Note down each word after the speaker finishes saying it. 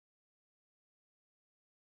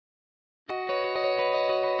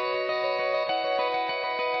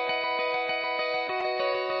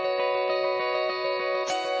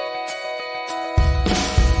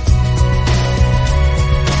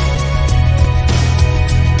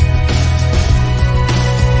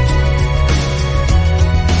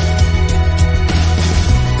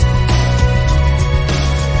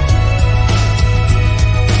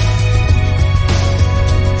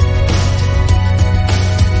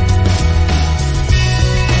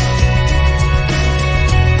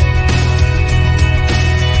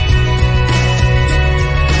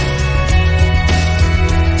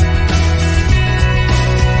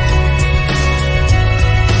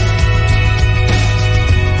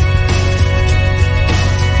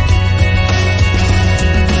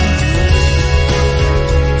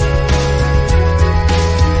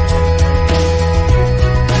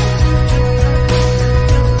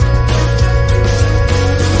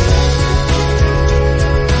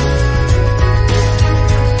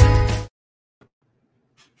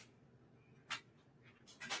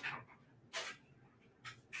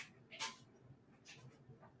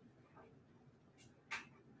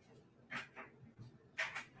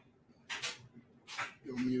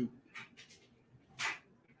on mute.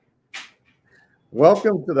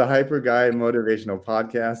 Welcome to the Hyper Guy Motivational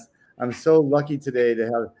Podcast. I'm so lucky today to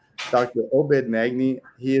have Dr. Obed Magny.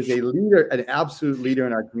 He is a leader, an absolute leader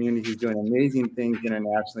in our community. He's doing amazing things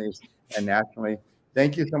internationally and nationally.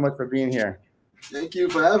 Thank you so much for being here. Thank you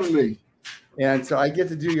for having me. And so I get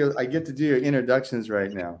to do your introductions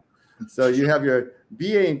right now. So you have your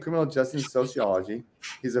BA in Criminal Justice Sociology.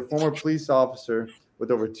 He's a former police officer with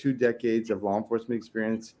over 2 decades of law enforcement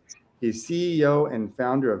experience. He's CEO and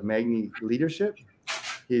founder of Magny Leadership.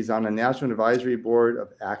 He's on the National Advisory Board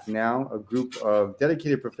of Act Now, a group of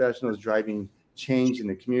dedicated professionals driving change in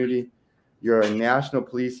the community. You're a national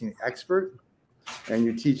policing expert, and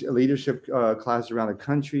you teach leadership classes around the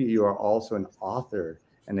country. You are also an author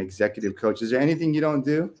and executive coach. Is there anything you don't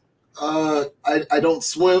do? I don't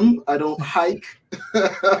swim. I don't hike.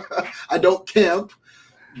 I don't camp.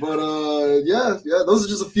 But yeah, those are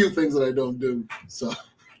just a few things that I don't do. So.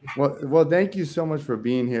 Well, thank you so much for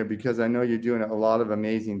being here, because I know you're doing a lot of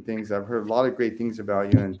amazing things. I've heard a lot of great things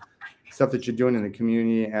about you and stuff that you're doing in the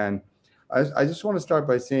community. And I just want to start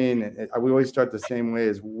by saying, we always start the same way,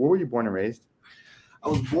 is where were you born and raised? I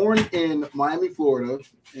was born in Miami, Florida,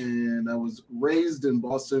 and I was raised in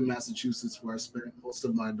Boston, Massachusetts, where I spent most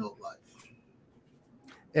of my adult life.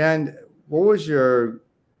 And what was your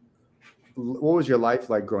life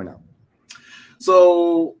like growing up?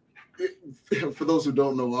 So, for those who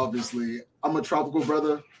don't know, obviously, I'm a tropical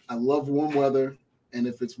brother. I love warm weather. And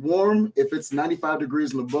if it's warm, if it's 95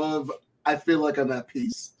 degrees and above, I feel like I'm at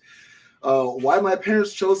peace. Why my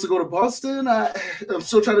parents chose to go to Boston, I'm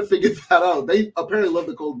still trying to figure that out. They apparently love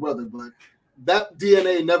the cold weather, but that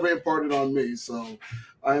DNA never imparted on me. So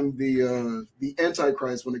I'm the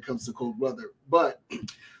antichrist when it comes to cold weather. But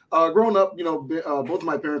growing up, both of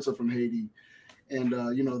my parents are from Haiti. And,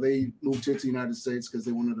 they moved here to the United States because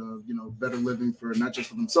they wanted a, better living for not just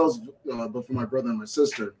for themselves, but for my brother and my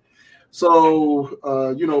sister. So,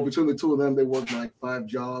 between the two of them, they worked like 5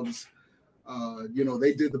 jobs.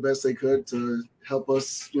 They did the best they could to help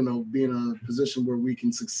us, be in a position where we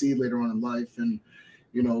can succeed later on in life. And,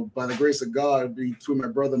 by the grace of God, between my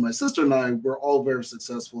brother, my sister, and I, we're all very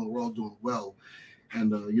successful and we're all doing well.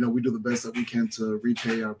 And, we do the best that we can to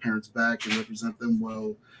repay our parents back and represent them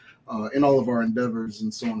well. In all of our endeavors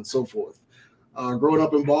and so on and so forth. Growing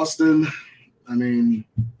up in Boston, I mean,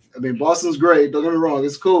 Boston's great. Don't get me wrong,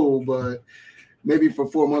 it's cool, but maybe for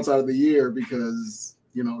 4 months out of the year, because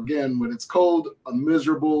again, when it's cold, I'm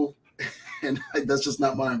miserable, and that's just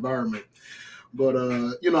not my environment. But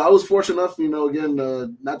I was fortunate enough,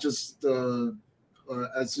 again, not just.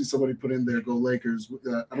 I see somebody put in there, "Go Lakers."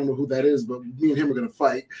 I don't know who that is, but me and him are going to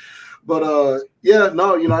fight. But I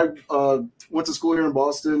went to school here in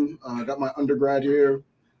Boston. Got my undergrad here.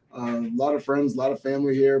 A lot of friends, a lot of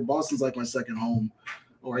family here. Boston's like my second home,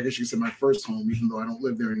 or I guess you could say my first home, even though I don't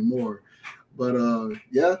live there anymore. But I've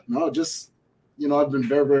been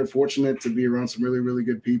very, very fortunate to be around some really, really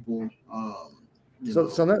good people.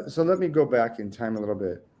 So let me go back in time a little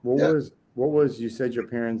bit. What was you said your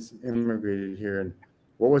parents immigrated here, and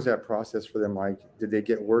what was that process for them like? Did they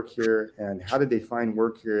get work here, and how did they find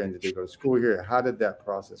work here, and did they go to school here? How did that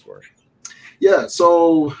process work? Yeah,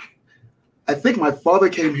 so I think my father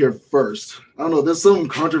came here first. I don't know, there's some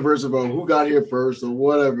controversy about who got here first or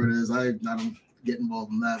whatever it is. I don't get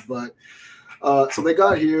involved in that. But so they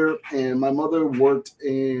got here, and my mother worked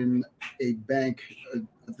in a bank.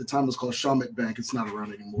 At the time it was called Shawmut Bank. It's not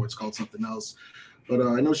around anymore. It's called something else. But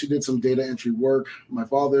I know she did some data entry work. My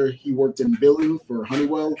father, he worked in billing for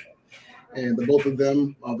Honeywell. And the both of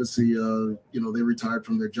them, obviously, they retired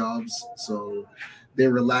from their jobs. So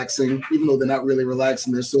they're relaxing. Even though they're not really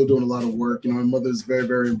relaxing, they're still doing a lot of work. My mother's very,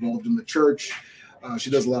 very involved in the church. She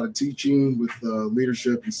does a lot of teaching with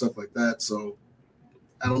leadership and stuff like that. So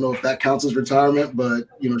I don't know if that counts as retirement, but,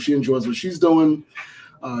 she enjoys what she's doing.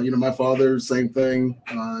 My father, same thing.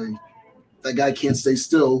 That guy can't stay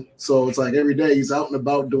still. So it's like every day he's out and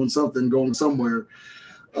about doing something, going somewhere.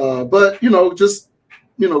 But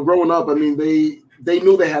growing up, I mean, they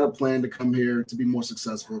knew they had a plan to come here to be more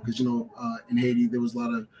successful because, in Haiti, there was a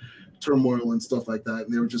lot of turmoil and stuff like that.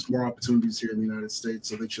 And there were just more opportunities here in the United States.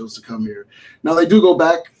 So they chose to come here. Now, they do go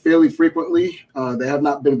back fairly frequently. They have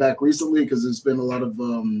not been back recently because there's been a lot of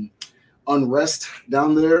unrest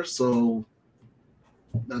down there. So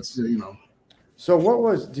that's, So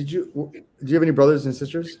do you have any brothers and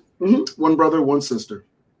sisters? Mm-hmm. One brother, one sister.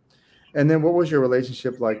 And then what was your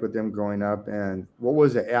relationship like with them growing up, and what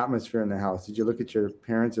was the atmosphere in the house? Did you look at your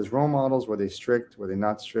parents as role models? Were they strict? Were they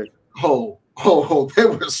not strict? Oh, they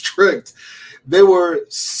were strict. They were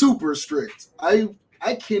super strict. I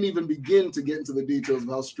can't even begin to get into the details of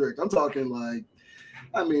how strict. I'm talking like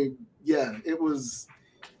I mean, yeah, it was.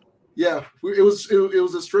 Yeah, it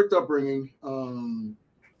was a strict upbringing.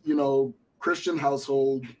 Christian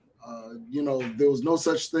household. There was no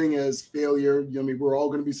such thing as failure. I mean, we're all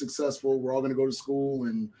going to be successful. We're all going to go to school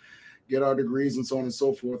and get our degrees and so on and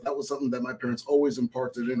so forth. That was something that my parents always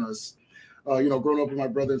imparted in us. Growing up with my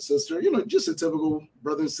brother and sister, just a typical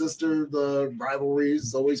brother and sister, the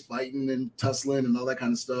rivalries, always fighting and tussling and all that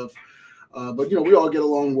kind of stuff. But we all get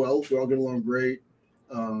along well. We all get along great.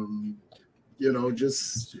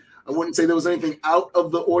 Just I wouldn't say there was anything out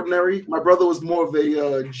of the ordinary. My brother was more of a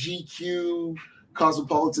GQ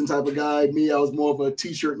cosmopolitan type of guy. Me, I was more of a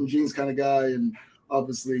t-shirt and jeans kind of guy, and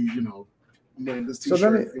obviously, this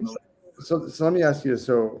t-shirt. So let me ask you.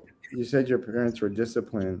 So you said your parents were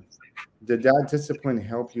disciplined. Did that discipline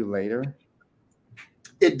help you later?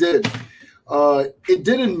 It did. It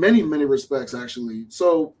did in many, many respects, actually.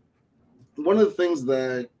 So one of the things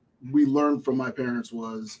that we learned from my parents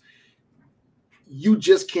was you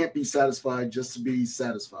just can't be satisfied just to be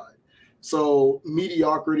satisfied. So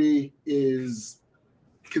mediocrity is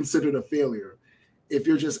considered a failure. If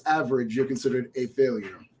you're just average, you're considered a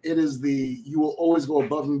failure. You will always go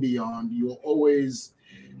above and beyond. You will always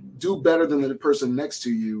do better than the person next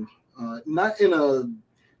to you. Not in a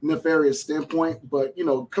nefarious standpoint, but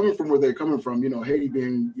coming from where they're coming from, Haiti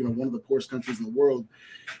being one of the poorest countries in the world,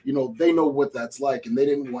 they know what that's like, and they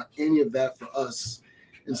didn't want any of that for us.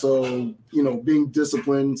 And so, being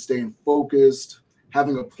disciplined, staying focused,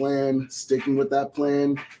 having a plan, sticking with that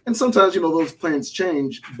plan, and sometimes those plans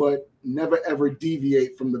change, but never ever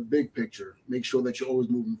deviate from the big picture. Make sure that you're always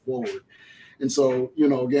moving forward. And so,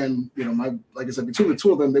 again, like I said, between the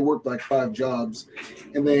two of them, they worked like 5 jobs.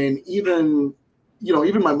 And then even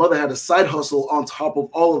my mother had a side hustle on top of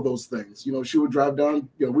all of those things. She would drive down,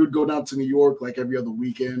 we would go down to New York like every other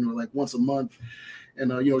weekend or like once a month.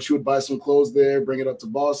 And, she would buy some clothes there, bring it up to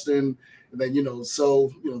Boston, and then,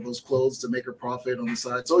 sell, those clothes to make her profit on the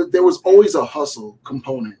side. So there was always a hustle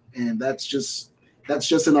component. And that's just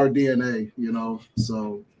in our DNA,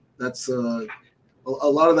 so that's a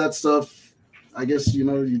lot of that stuff. I guess,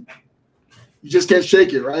 you just can't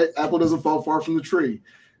shake it, right? Apple doesn't fall far from the tree.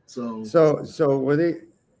 So were they,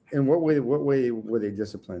 in what way were they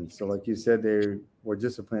disciplined? So like you said, they were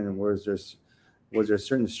disciplined, and was there a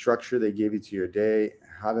certain structure they gave you to your day?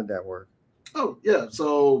 How did that work? Oh, yeah.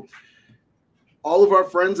 So all of our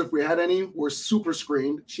friends, if we had any, were super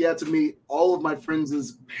screened. She had to meet all of my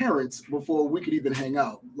friends' parents before we could even hang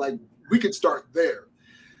out. Like, we could start there.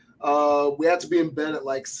 We had to be in bed at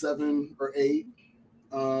like 7 or 8.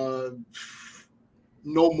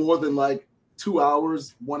 No more than like 2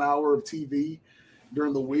 hours, 1 hour of TV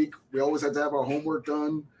during the week. We always had to have our homework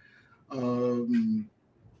done.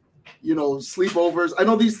 Sleepovers. I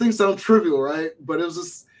know these things sound trivial, right? But it was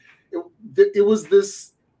just, it was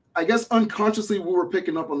this, I guess unconsciously we were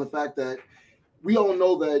picking up on the fact that we all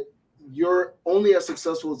know that you're only as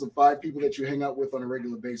successful as the 5 people that you hang out with on a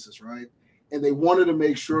regular basis, right? And they wanted to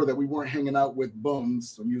make sure that we weren't hanging out with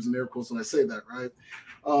bums. I'm using air quotes when I say that, right?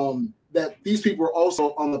 That these people are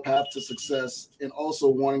also on the path to success and also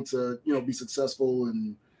wanting to, be successful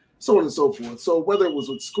and so on and so forth. So whether it was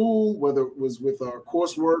with school, whether it was with our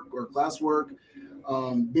coursework or classwork,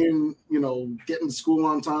 getting to school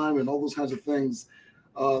on time and all those kinds of things,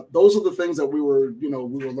 those are the things that we were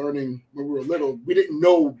learning when we were little. We didn't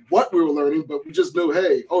know what we were learning, but we just knew,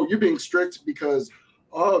 hey, you're being strict because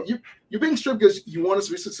you're being strict because you want us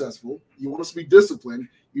to be successful. You want us to be disciplined.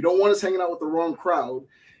 You don't want us hanging out with the wrong crowd.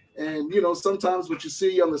 And, sometimes what you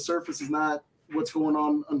see on the surface is not what's going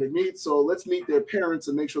on underneath. So let's meet their parents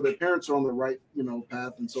and make sure their parents are on the right,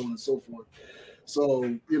 path and so on and so forth.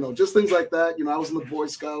 So, just things like that. I was in the Boy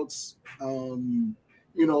Scouts,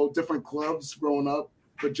 different clubs growing up,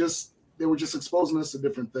 but they were just exposing us to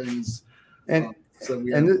different things. And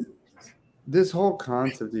this whole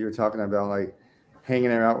concept that you're talking about, like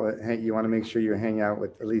hanging out with, you want to make sure you're hanging out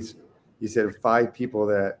with at least, you said 5 people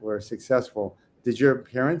that were successful. Did your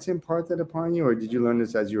parents impart that upon you, or did you learn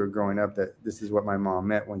this as you were growing up, that this is what my mom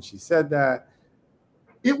meant when she said that?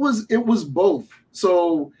 It was both.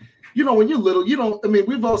 So, when you're little,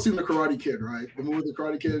 we've all seen The Karate Kid, right? The movie The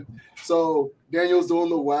Karate Kid. So Daniel's doing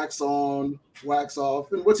the wax on, wax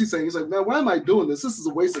off. And what's he saying? He's like, man, why am I doing this? This is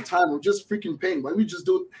a waste of time. I'm just freaking paying. Why don't we just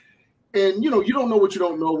do it? And, you don't know what you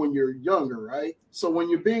don't know when you're younger, right? So when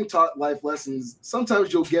you're being taught life lessons,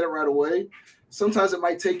 sometimes you'll get it right away. Sometimes it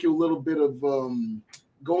might take you a little bit of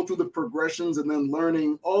going through the progressions and then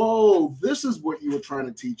learning, this is what you were trying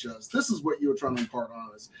to teach us. This is what you were trying to impart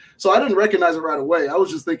on us. So I didn't recognize it right away. I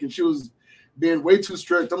was just thinking she was being way too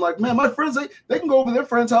strict. I'm like, man, my friends, they can go over their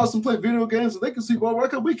friend's house and play video games and they can sleep over. Why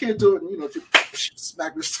we can't do it? And, you know,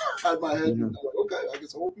 smack me side my head. Mm-hmm. I'm like, okay, I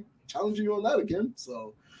guess I won't be challenging you on that again.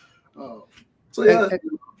 So yeah.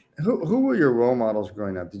 And who were your role models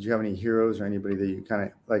growing up? Did you have any heroes or anybody that you kind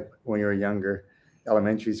of like when you were younger,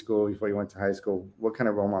 elementary school, before you went to high school? What kind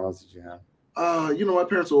of role models did you have? You know, my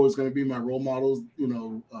parents were always going to be my role models, you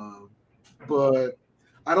know, but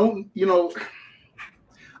I don't know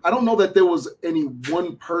that there was any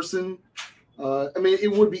one person. I mean,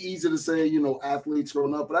 it would be easy to say, you know, athletes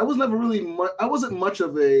growing up, but I was never really I wasn't much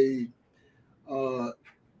of a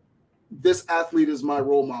this athlete is my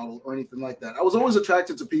role model or anything like that. I was always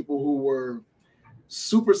attracted to people who were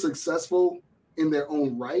super successful in their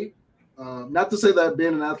own right. Not to say that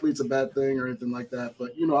being an athlete's a bad thing or anything like that,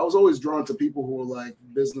 but, you know, I was always drawn to people who were like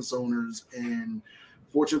business owners and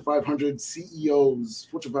Fortune 500 CEOs,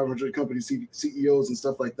 Fortune 500 company CEOs and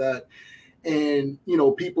stuff like that. And, you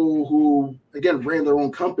know, people who, again, ran their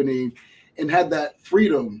own company and had that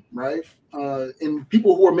freedom, right? And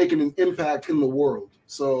people who are making an impact in the world.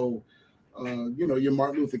 So, you know, your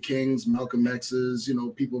Martin Luther Kings, Malcolm X's, you know,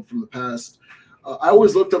 people from the past. I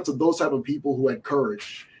always looked up to those type of people who had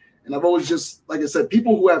courage. And I've always just, like I said,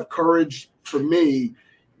 people who have courage, for me,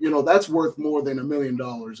 you know, that's worth more than $1 million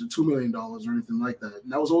or $2 million or anything like that.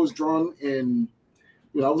 And I was always drawn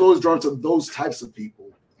to those types of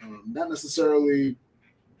people, not necessarily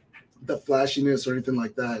the flashiness or anything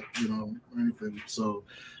like that, you know, or anything. So,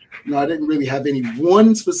 you know, I didn't really have any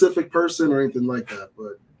one specific person or anything like that.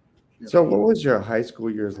 But so, what was your high school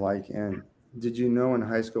years like, and did you know in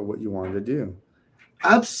high school what you wanted to do?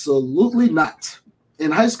 Absolutely not. In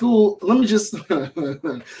high school, let me just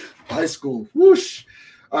high school. Whoosh.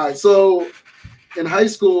 All right, so in high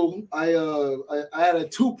school, I had a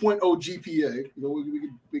 2.0 GPA. You know,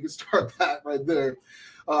 we could start that right there.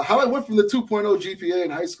 How I went from the 2.0 GPA in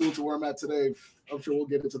high school to where I'm at today, I'm sure we'll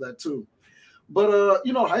get into that too. But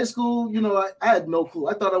you know, high school, you know, I had no clue.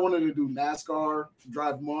 I thought I wanted to do NASCAR,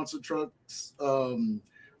 drive monster trucks.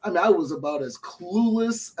 I mean, I was about as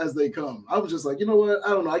clueless as they come. I was just like, you know what? I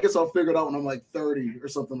don't know. I guess I'll figure it out when I'm like 30 or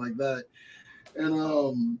something like that.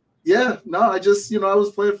 And yeah, no, I just, you know, I was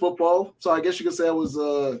playing football. So I guess you could say I was,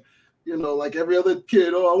 you know, like every other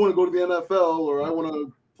kid. Oh, I want to go to the NFL or I want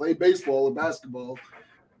to play baseball or basketball.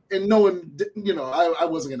 And no one, you know, I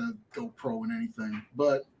wasn't going to go pro in anything.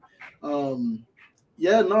 But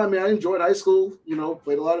yeah, no, I mean, I enjoyed high school, you know,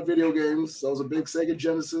 played a lot of video games. I was a big Sega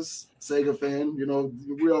Genesis, Sega fan. You know,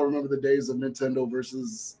 we all remember the days of Nintendo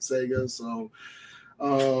versus Sega. So,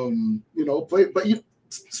 you know,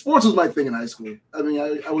 sports was my thing in high school. I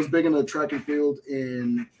mean, I was big into track and field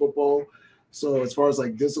and football. So as far as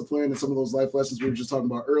like discipline and some of those life lessons we were just talking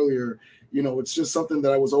about earlier, you know, it's just something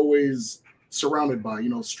that I was always surrounded by, you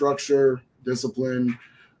know, structure, discipline,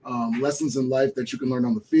 lessons in life that you can learn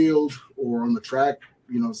on the field or on the track,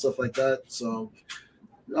 you know, stuff like that. So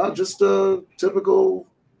just a typical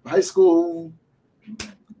high school,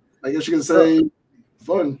 I guess you can say,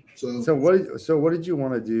 fun. So what did you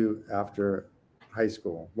want to do after high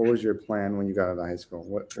school? What was your plan when you got out of high school?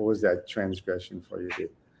 What was that transgression for you?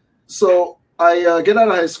 So I get out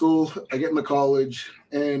of high school, I get into college,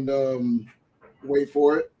 and wait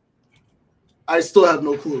for it, I still have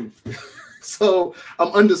no clue. So I'm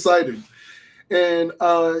undecided. And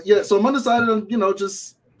yeah, so I'm undecided on, you know,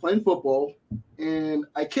 just playing football. And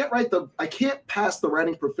I can't pass the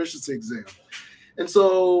writing proficiency exam. And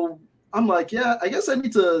so I'm like, yeah, I guess I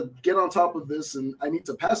need to get on top of this and I need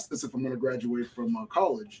to pass this if I'm going to graduate from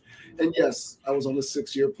college. And yes, I was on the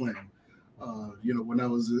 6-year plan, you know, when I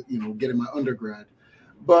was, you know, getting my undergrad.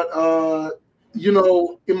 But, you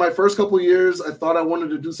know, in my first couple of years, I thought I wanted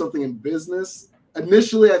to do something in business.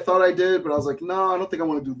 Initially, I thought I did, but I was like, no, I don't think I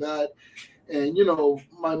want to do that. And, you know,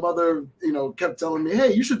 my mother, you know, kept telling me,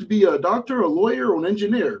 hey, you should be a doctor, a lawyer, or an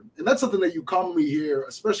engineer. And that's something that you commonly hear,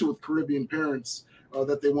 especially with Caribbean parents,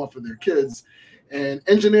 that they want for their kids. And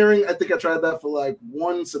engineering, I think I tried that for like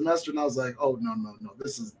one semester, and I was like, oh, no,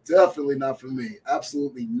 this is definitely not for me.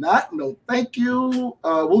 Absolutely not. No, thank you.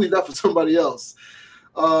 We'll leave that for somebody else.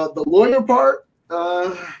 The lawyer part,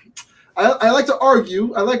 I like to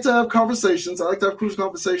argue. I like to have conversations. I like to have cruise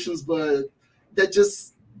conversations, but that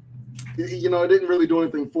just, you know, it didn't really do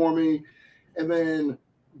anything for me. And then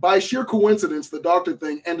by sheer coincidence, the doctor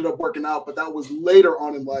thing ended up working out, but that was later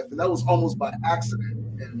on in life, and that was almost by accident.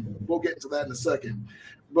 And we'll get into that in a second.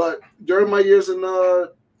 But during my years at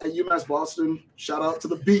UMass Boston, shout out to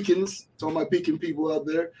the Beacons, to all my Beacon people out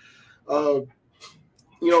there.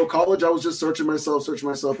 You know, college, I was just searching myself,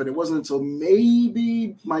 and it wasn't until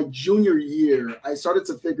maybe my junior year I started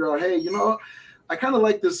to figure out, hey, you know, I kind of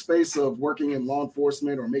like this space of working in law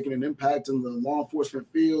enforcement or making an impact in the law enforcement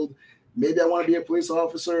field. Maybe I want to be a police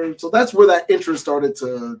officer. So that's where that interest started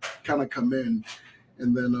to kind of come in.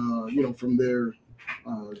 And then, from there,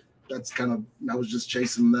 I was just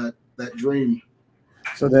chasing that dream.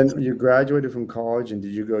 So then you graduated from college, and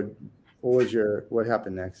what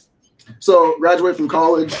happened next? So graduate from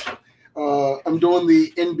college. I'm doing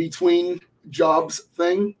the in-between jobs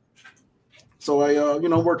thing. So I,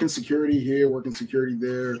 work in security here, work in security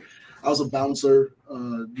there. I was a bouncer,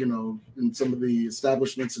 in some of the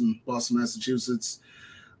establishments in Boston, Massachusetts.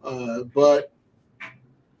 But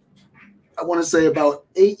I want to say about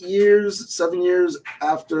 7 years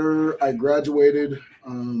after I graduated,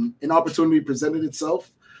 an opportunity presented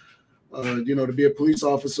itself, to be a police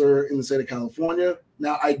officer in the state of California.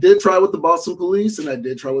 Now, I did try with the Boston Police and I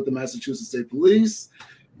did try with the Massachusetts State Police.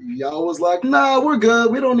 Y'all was like, nah, we're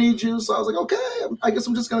good. We don't need you. So I was like, okay, I guess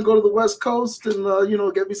I'm just going to go to the West Coast and,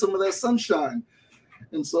 get me some of that sunshine.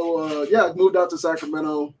 And so, I moved out to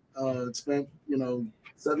Sacramento, spent,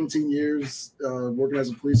 17 years working as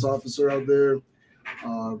a police officer out there.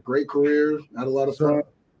 Great career. Had a lot of fun.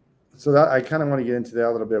 So that I kind of want to get into that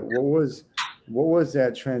a little bit. What was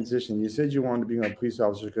that transition? You said you wanted to become a police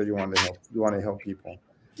officer because you wanted to help people.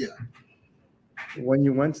 Yeah. When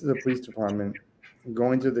you went to the police department,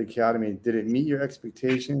 going to the academy, did it meet your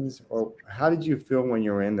expectations, or how did you feel when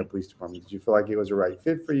you were in the police department? Did you feel like it was the right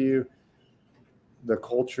fit for you? The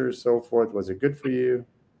culture, so forth, was it good for you?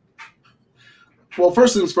 Well,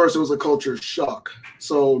 first things first, it was a culture shock.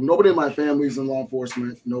 So nobody in my family's in law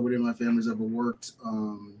enforcement. Nobody in my family's ever worked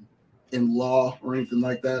in law or anything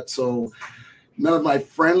like that. So none of my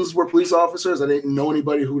friends were police officers. I didn't know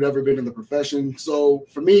anybody who'd ever been in the profession. So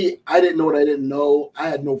for me, I didn't know what I didn't know. I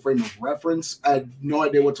had no frame of reference. I had no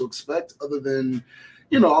idea what to expect other than,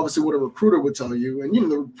 obviously what a recruiter would tell you. And,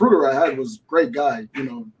 the recruiter I had was a great guy,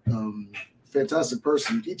 fantastic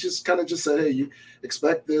person. He just kind of just said, hey, you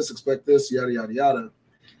expect this, yada, yada, yada.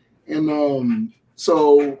 And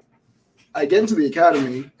so I get into the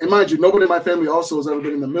academy, and mind you, nobody in my family also has ever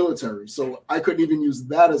been in the military. So I couldn't even use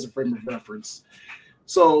that as a frame of reference.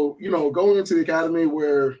 So, going into the academy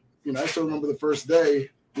where, I still remember the first day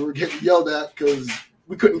we were getting yelled at because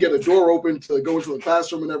we couldn't get a door open to go into the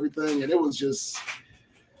classroom and everything. And it was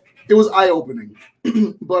eye-opening.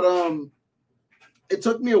 But it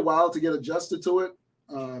took me a while to get adjusted to it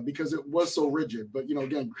because it was so rigid. But,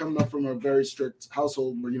 again, coming up from a very strict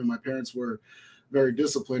household where, my parents were very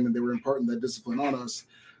disciplined and they were imparting that discipline on us,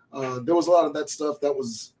 there was a lot of that stuff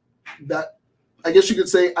that I guess you could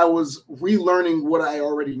say I was relearning what I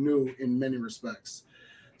already knew in many respects.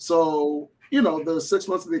 So, the 6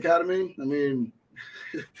 months of the academy, I mean,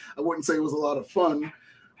 I wouldn't say it was a lot of fun,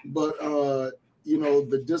 but,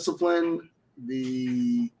 the discipline,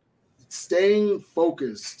 the staying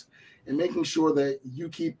focused and making sure that you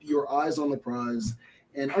keep your eyes on the prize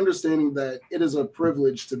and understanding that it is a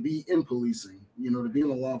privilege to be in policing, to be in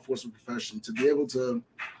the law enforcement profession, to be able to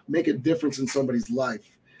make a difference in somebody's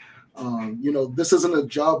life. This isn't a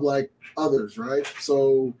job like others, right?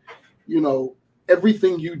 So,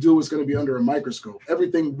 everything you do is going to be under a microscope.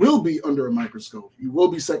 Everything will be under a microscope. You will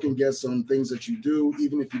be second guessed on things that you do,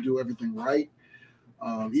 even if you do everything right,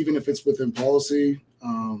 even if it's within policy.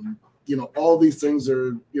 All these things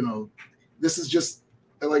are, this is just,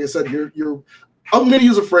 like I said, I'm going to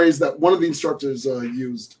use a phrase that one of the instructors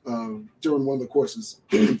used during one of the courses.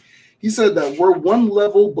 He said that we're one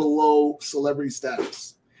level below celebrity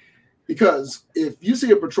status. Because if you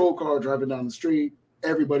see a patrol car driving down the street,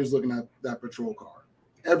 everybody's looking at that patrol car.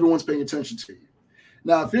 Everyone's paying attention to you.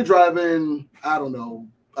 Now, if you're driving, I don't know,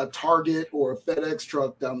 a Target or a FedEx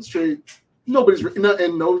truck down the street, nobody's,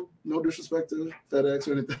 and no disrespect to FedEx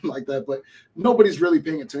or anything like that, but nobody's really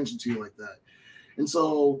paying attention to you like that. And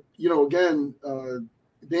so, again,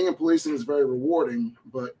 being in policing is very rewarding,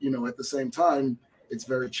 but, at the same time, it's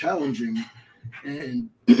very challenging. And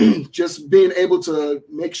just being able to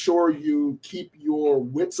make sure you keep your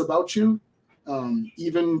wits about you,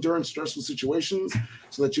 even during stressful situations,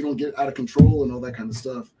 so that you don't get out of control and all that kind of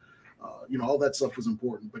stuff. All that stuff was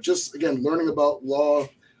important. But just, again, learning about law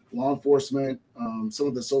enforcement, some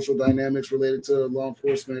of the social dynamics related to law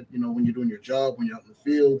enforcement, when you're doing your job, when you're out in the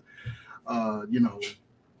field, all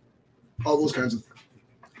those kinds of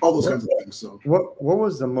things. So what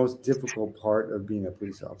was the most difficult part of being a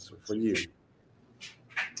police officer for you?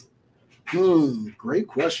 Great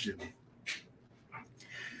question.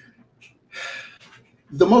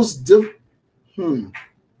 The most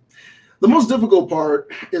difficult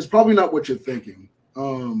part is probably not what you're thinking.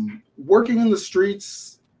 Working in the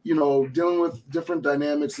streets, dealing with different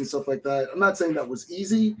dynamics and stuff like that. I'm not saying that was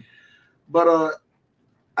easy, But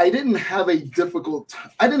I didn't have a difficult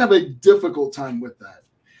time with that.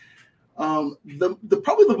 The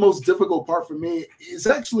probably the most difficult part for me is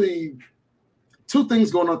actually two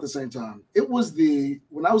things going on at the same time. It was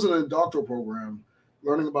when I was in a doctoral program,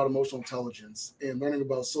 learning about emotional intelligence and learning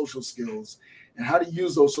about social skills and how to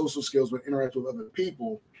use those social skills when interacting with other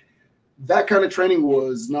people. That kind of training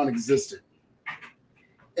was non-existent.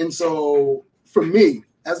 And so for me,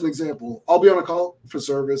 as an example, I'll be on a call for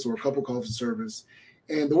service or a couple calls for service.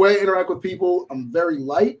 And the way I interact with people, I'm very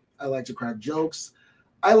light. I like to crack jokes.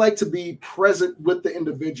 I like to be present with the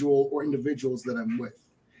individual or individuals that I'm with.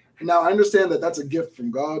 And now I understand that that's a gift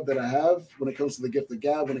from God that I have when it comes to the gift of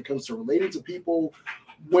gab, when it comes to relating to people,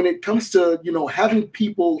 when it comes to, having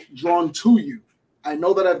people drawn to you. I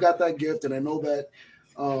know that I've got that gift, and I know that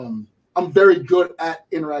I'm very good at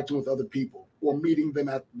interacting with other people or meeting them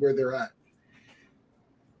at where they're at.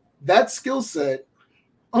 That skill set,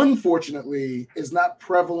 unfortunately, is not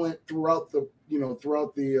prevalent throughout the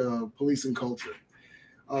policing culture.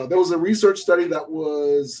 There was a research study that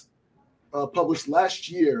was published last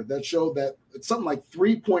year that showed that it's something like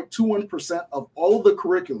 3.21% of all of the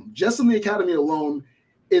curriculum, just in the academy alone,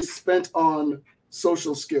 is spent on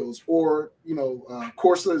social skills or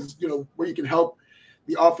courses where you can help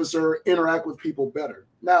the officer interact with people better.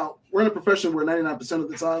 Now, we're in a profession where 99% of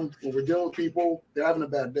the time when we're dealing with people, they're having a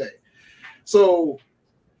bad day. So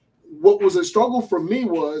what was a struggle for me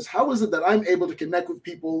was, how is it that I'm able to connect with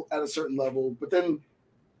people at a certain level, but then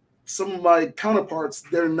some of my counterparts,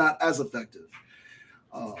 they're not as effective.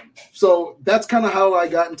 So that's kind of how I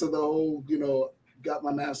got into the whole, got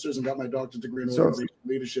my master's and got my doctorate degree in organizational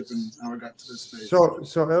leadership, and how I got to this space.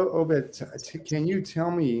 So Obed,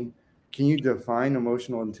 can you define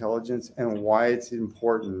emotional intelligence and why it's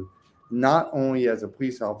important, not only as a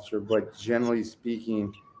police officer, but generally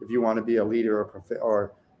speaking, if you want to be a leader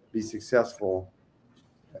or be successful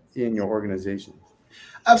in your organization?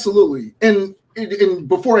 Absolutely. And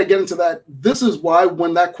before I get into that, this is why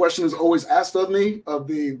when that question is always asked of me,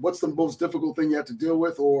 what's the most difficult thing you have to deal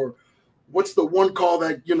with, or what's the one call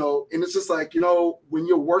that, and it's just like, when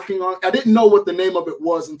you're working on, I didn't know what the name of it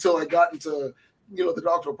was until I got into, the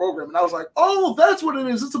doctoral program. And I was like, oh, that's what it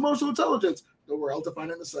is. It's emotional intelligence. Don't worry, I'll define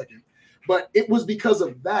it in a second. But it was because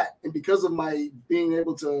of that, and because of my being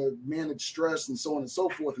able to manage stress and so on and so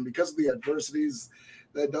forth, and because of the adversities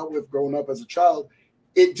that I dealt with growing up as a child,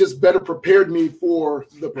 it just better prepared me for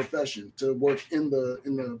the profession, to work in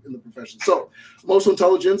the profession. So emotional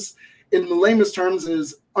intelligence, in the lamest terms,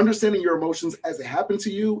 is understanding your emotions as they happen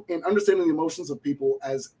to you and understanding the emotions of people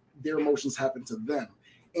as their emotions happen to them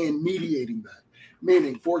and mediating that.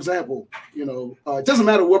 Meaning, for example, it doesn't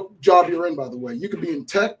matter what job you're in, by the way. You could be in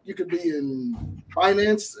tech, you could be in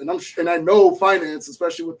finance, and I know finance,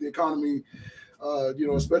 especially with the economy,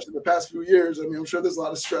 especially the past few years. I mean, I'm sure there's a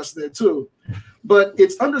lot of stress there too. But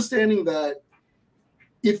it's understanding that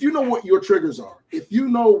if you know what your triggers are, if you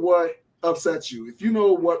know what upsets you, if you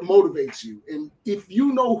know what motivates you, and if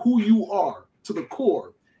you know who you are to the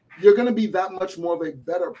core, you're going to be that much more of a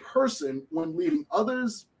better person when leading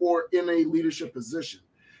others or in a leadership position.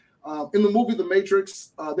 In the movie The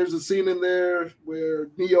Matrix, there's a scene in there where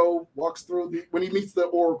Neo walks through when he meets the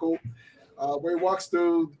Oracle, where he walks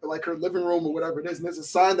through like her living room or whatever it is, and there's a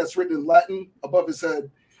sign that's written in Latin above his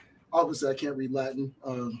head. Obviously, I can't read Latin.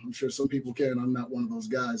 I'm sure some people can. I'm not one of those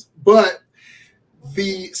guys. But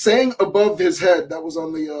the saying above his head that was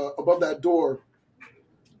on the above that door,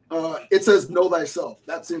 it says, "Know thyself."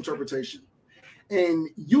 That's the interpretation. And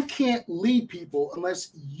you can't lead people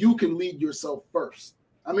unless you can lead yourself first.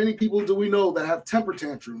 How many people do we know that have temper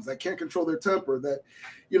tantrums, that can't control their temper, that,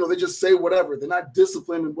 they just say whatever. They're not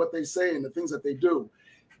disciplined in what they say and the things that they do.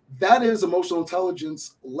 That is emotional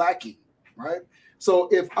intelligence lacking, right? So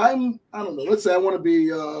if I don't know, let's say I want to be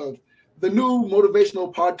the new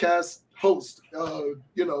motivational podcast host,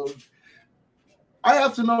 I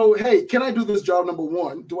have to know, hey, can I do this job? Number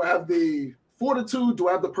one, do I have the fortitude? Do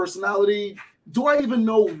I have the personality? Do I even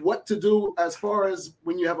know what to do as far as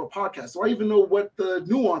when you have a podcast? Do I even know what the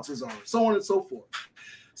nuances are? So on and so forth.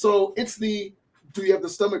 So it's do you have the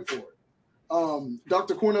stomach for it?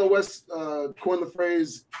 Dr. Cornel West coined the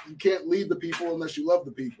phrase, you can't lead the people unless you love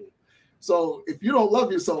the people. So if you don't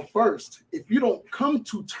love yourself first, if you don't come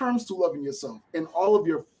to terms to loving yourself and all of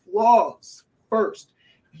your flaws first,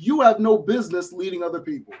 you have no business leading other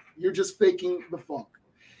people. You're just faking the funk.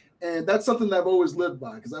 And that's something that I've always lived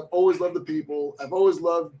by, because I've always loved the people. I've always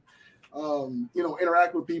loved,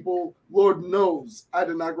 interact with people. Lord knows I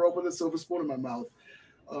did not grow up with a silver spoon in my mouth.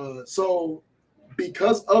 So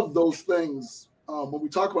because of those things, when we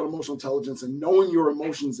talk about emotional intelligence and knowing your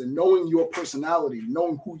emotions and knowing your personality,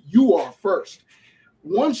 knowing who you are first.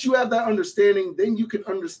 Once you have that understanding, then you can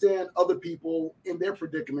understand other people in their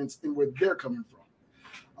predicaments and where they're coming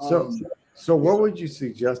from. So what would you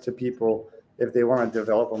suggest to people if they want to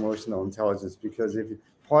develop emotional intelligence? Because if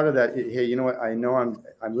part of that, hey, you know what? I know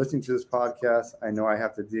I'm listening to this podcast. I know I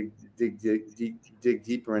have to dig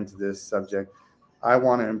deeper into this subject. I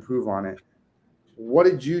want to improve on it. What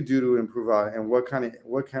did you do to improve on it, and what kind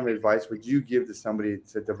of advice would you give to somebody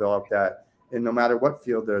to develop that, and no matter what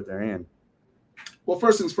field they're in? Well,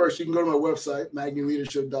 first things first, you can go to my website,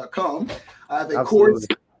 magnyleadership.com. I have a Absolutely. course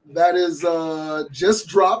that is just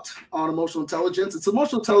dropped on emotional intelligence. It's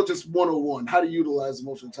Emotional Intelligence 101, how to utilize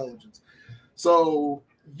emotional intelligence. So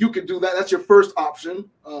you could do that. That's your first option.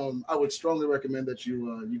 I would strongly recommend that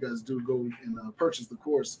you guys do go and purchase the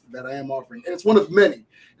course that I am offering. And it's one of many. And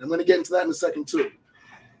I'm going to get into that in a second too.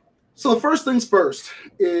 So the first things first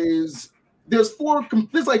is there's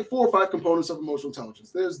like 4 or 5 components of emotional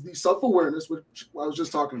intelligence. There's the self-awareness, which I was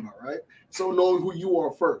just talking about, right? So knowing who you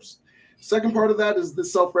are first. Second part of that is the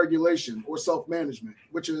self-regulation or self-management,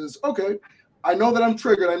 which is, okay, I know that I'm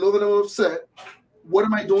triggered. I know that I'm upset. What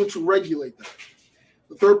am I doing to regulate that?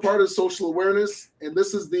 The third part is social awareness. And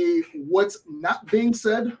this is the what's not being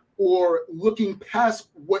said or looking past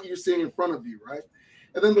what you're seeing in front of you, right?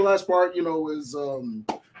 And then the last part, is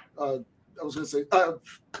I was going to say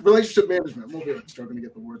relationship management. I'm struggling to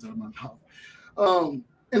get the words out of my mouth.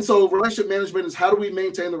 And so relationship management is how do we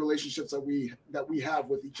maintain the relationships that we have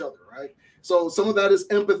with each other, right? So some of that is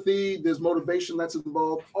empathy. There's motivation that's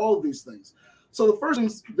involved, all of these things. So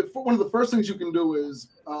one of the first things you can do is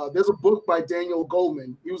there's a book by Daniel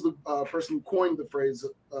Goleman. He was the person who coined the phrase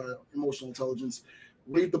emotional intelligence.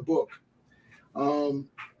 Read the book.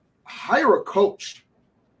 Hire a coach.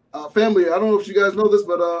 Family, I don't know if you guys know this,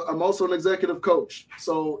 but I'm also an executive coach.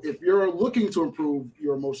 So if you're looking to improve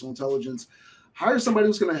your emotional intelligence, hire somebody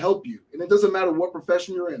who's going to help you. And it doesn't matter what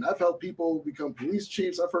profession you're in. I've helped people become police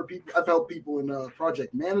chiefs. I've helped people in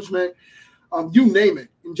project management. You name it,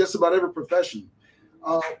 in just about every profession.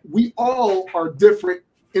 We all are different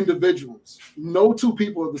individuals. No 2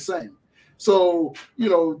 people are the same. So,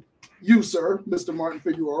 you, sir, Mr. Martin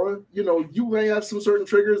Figueroa, you may have some certain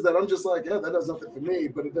triggers that I'm just like, yeah, that does nothing for me,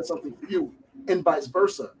 but it does something for you, and vice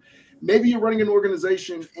versa. Maybe you're running an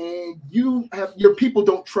organization and your people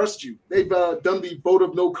don't trust you. They've done the vote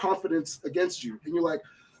of no confidence against you. And you're like,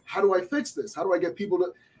 how do I fix this? How do I get people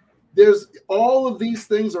to... There's all of these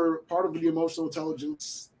things are part of the emotional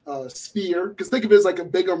intelligence sphere, because think of it as like a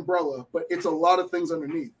big umbrella, but it's a lot of things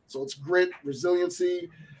underneath. So it's grit, resiliency,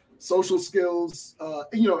 social skills,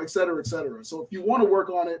 et cetera, et cetera. So if you want to work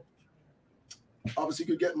on it, obviously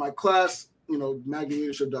you could get my class,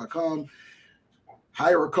 magnyleadership.com,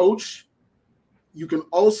 hire a coach. You can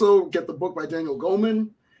also get the book by Daniel Goleman,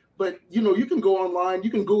 but you can go online,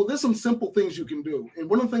 you can Google, there's some simple things you can do. And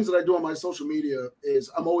one of the things that I do on my social media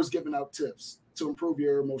is I'm always giving out tips to improve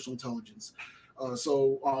your emotional intelligence.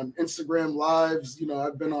 So on Instagram lives,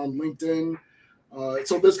 I've been on LinkedIn.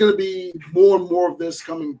 So there's going to be more and more of this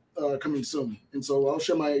coming soon. And so I'll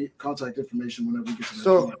share my contact information whenever we get to that.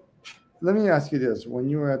 So let me ask you this. When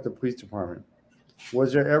you were at the police department,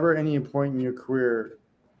 was there ever any point in your career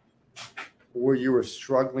where you were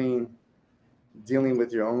struggling dealing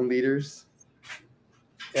with your own leaders?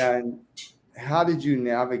 And how did you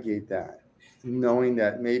navigate that, knowing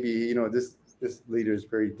that maybe, this leader is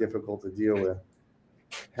very difficult to deal with?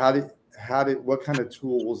 What kind of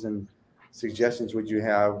tools and suggestions would you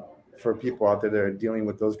have for people out there that are dealing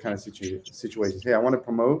with those kind of situations? Hey, I want to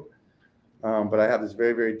promote, but I have this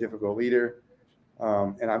very, very difficult leader,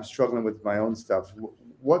 and I'm struggling with my own stuff.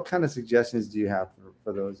 What kind of suggestions do you have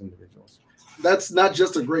for those individuals? That's not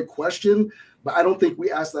just a great question, but I don't think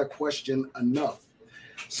we ask that question enough.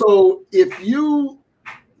 So I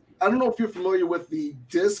don't know if you're familiar with the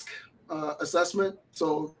DISC assessment.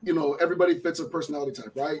 So, everybody fits a personality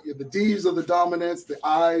type, right? The D's are the dominants, the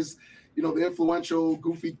I's, the influential,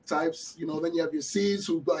 goofy types. Then you have your C's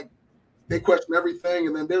who they question everything.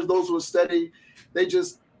 And then there's those who are steady. They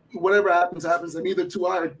just, whatever happens. They're neither too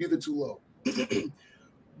high or neither too low.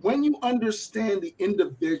 When you understand the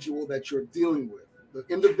individual that you're dealing with, the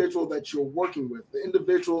individual that you're working with, the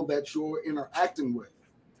individual that you're interacting with,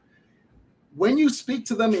 when you speak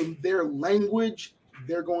to them in their language,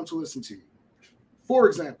 they're going to listen to you. For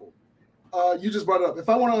example, you just brought it up. If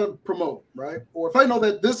I want to promote, right? Or if I know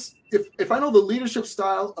that if I know the leadership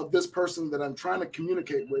style of this person that I'm trying to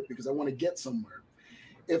communicate with because I want to get somewhere,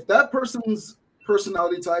 if that person's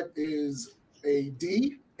personality type is a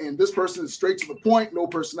D and this person is straight to the point, no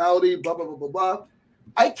personality, blah, blah, blah, blah, blah,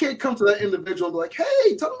 I can't come to that individual and be like,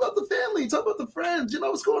 hey, tell me about the family, tell me about the friends,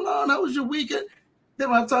 what's going on, how was your weekend? They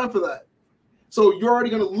don't have time for that. So you're already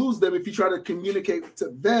going to lose them if you try to communicate to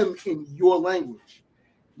them in your language.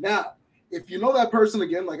 Now, if you know that person,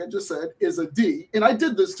 again, like I just said, is a D, and I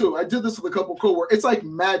did this too. I did this with a couple coworkers. It's like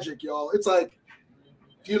magic, y'all. It's like,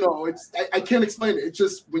 I can't explain it. It's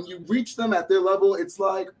just when you reach them at their level, it's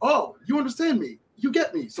like, oh, you understand me. You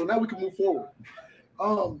get me. So now we can move forward.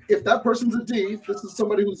 If that person's a D, if this is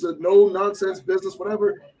somebody who's a no-nonsense business,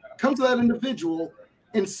 whatever, come to that individual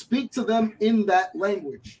and speak to them in that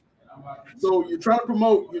language. So you're trying to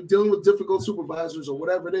promote, you're dealing with difficult supervisors or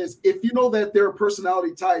whatever it is. If you know that they're a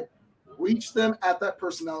personality type, reach them at that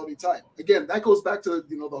personality type. Again, that goes back to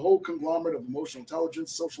the whole conglomerate of emotional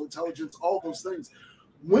intelligence, social intelligence, all those things.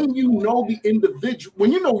 When you know the individual,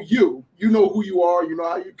 when you know who you are, you know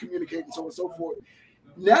how you communicate and so on and so forth.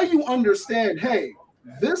 Now you understand, hey,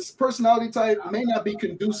 this personality type may not be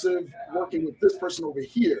conducive working with this person over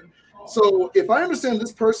here. So if I understand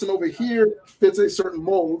this person over here fits a certain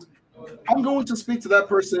mold, I'm going to speak to that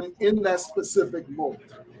person in that specific mold.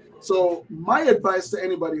 So my advice to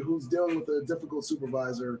anybody who's dealing with a difficult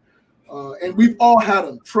supervisor, and we've all had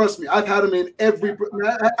them. Trust me, I've had them in every.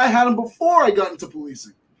 I had them before I got into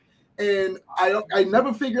policing, and I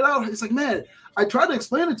never figured out. It's like, man, I tried to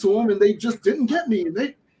explain it to them, and they just didn't get me.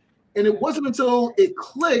 And it wasn't until it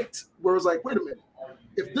clicked where it was like, wait a minute,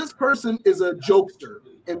 if this person is a jokester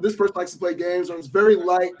and this person likes to play games or is very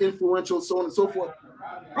light, influential, so on and so forth,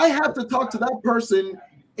 I have to talk to that person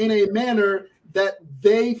in a manner that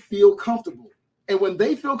they feel comfortable. And when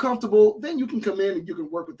they feel comfortable, then you can come in and you can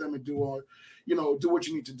work with them and do what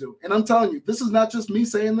you need to do. And I'm telling you, this is not just me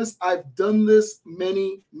saying this. I've done this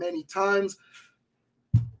many, many times.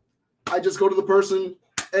 I just go to the person,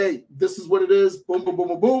 hey, this is what it is, boom, boom, boom,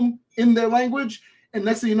 boom, boom, in their language. And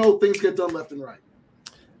next thing you know, things get done left and right.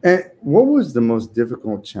 And what was the most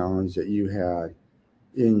difficult challenge that you had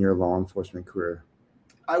in your law enforcement career?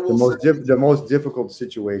 The most difficult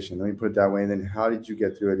situation. Let me put it that way. And then how did you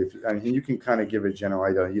get through it? You can kind of give a general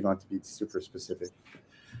idea. You don't have to be super specific.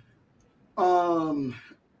 One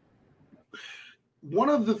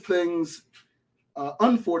of the things,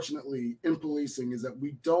 unfortunately, in policing is that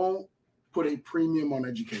we don't put a premium on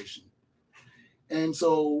education. And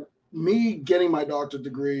so me getting my doctorate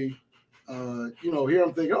degree, here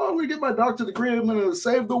I'm thinking, I'm going to get my doctorate degree. I'm going to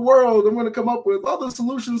save the world. I'm going to come up with other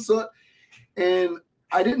solutions. And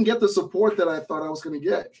I didn't get the support that I thought I was going to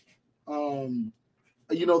get.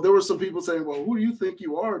 There were some people saying, well, who do you think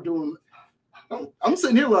you are doing? I'm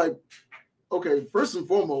sitting here like, okay, first and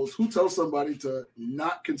foremost, who tells somebody to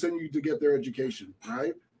not continue to get their education,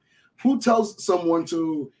 right? Who tells someone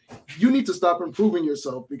you need to stop improving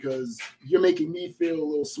yourself because you're making me feel a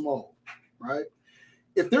little small, right?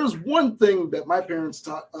 If there's one thing that my parents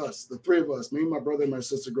taught us, the three of us, me, my brother, and my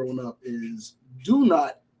sister growing up, is do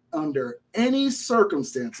not, under any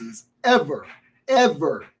circumstances, ever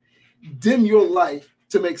dim your light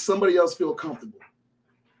to make somebody else feel comfortable.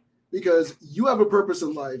 Because you have a purpose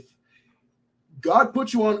in life. God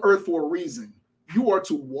put you on earth for a reason. You are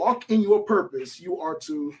to walk in your purpose. You are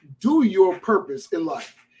to do your purpose in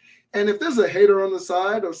life. And if there's a hater on the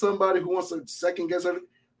side or somebody who wants to second guess everything,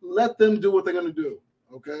 let them do what they're going to do,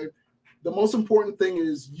 okay? The most important thing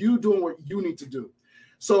is you doing what you need to do.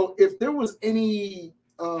 So if there was any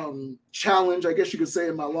challenge, I guess you could say,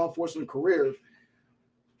 in my law enforcement career,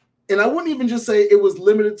 and I wouldn't even just say it was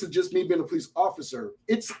limited to just me being a police officer.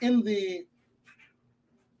 It's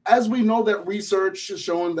as we know that research is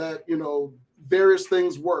showing that, various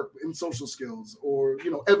things work in social skills or,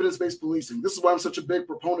 evidence-based policing. This is why I'm such a big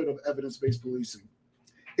proponent of evidence-based policing.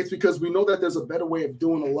 It's because we know that there's a better way of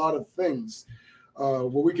doing a lot of things where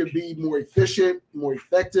we can be more efficient, more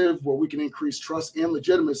effective, where we can increase trust and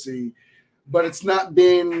legitimacy, but it's not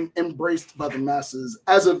being embraced by the masses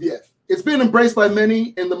as of yet. It's been embraced by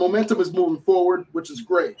many, and the momentum is moving forward, which is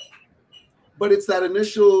great. But it's that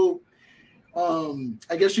initial,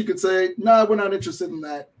 I guess you could say, no, we're not interested in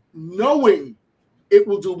that, knowing it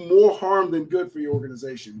will do more harm than good for your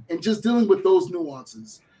organization, and just dealing with those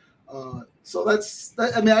nuances. So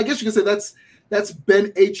I guess you could say that's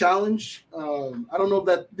been a challenge. I don't know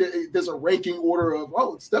if there's a ranking order of,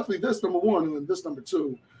 it's definitely this number one and then this number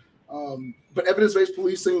two. But evidence-based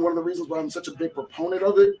policing, one of the reasons why I'm such a big proponent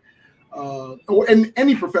of it, or in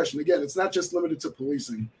any profession, again, it's not just limited to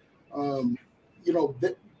policing.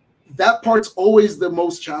 That part's always the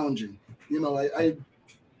most challenging.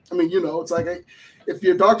 It's like if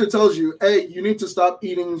your doctor tells you, hey, you need to stop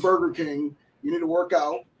eating Burger King, you need to work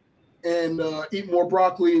out and eat more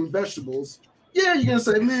broccoli and vegetables. Yeah, you're gonna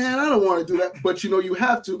say, man, I don't want to do that, but you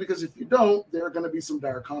have to, because if you don't, there are going to be some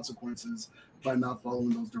dire consequences by not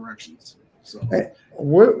following those directions. So,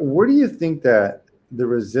 Where do you think that the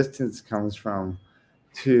resistance comes from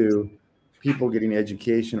to people getting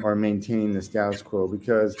education or maintaining the status quo?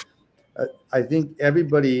 Because I think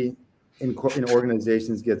everybody in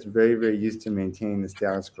organizations gets very, very used to maintaining the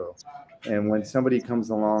status quo. And when somebody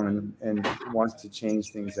comes along and wants to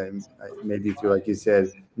change things, maybe through, like you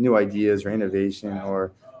said, new ideas or innovation,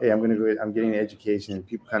 or hey, I'm getting an education, and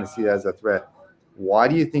people kind of see that as a threat. Why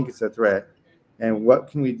do you think it's a threat? And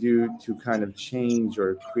what can we do to kind of change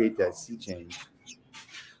or create that sea change?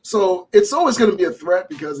 so it's always going to be a threat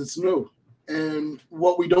because it's new, and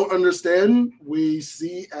what we don't understand, we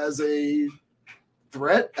see as a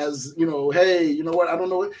threat. As hey, what? I don't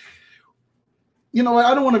know what.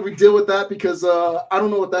 I don't want to deal with that because I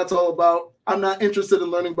don't know what that's all about. I'm not interested in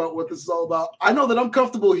learning about what this is all about. I know that I'm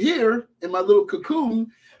comfortable here in my little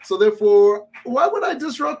cocoon. So therefore, why would I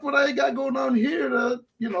disrupt what I got going on here to,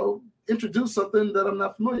 introduce something that I'm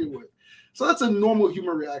not familiar with? So that's a normal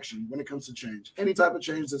human reaction when it comes to change. Any type of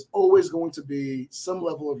change, there's always going to be some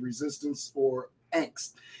level of resistance or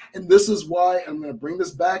angst. And this is why I'm going to bring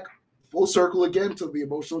this back full circle again to the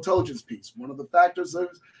emotional intelligence piece. One of the factors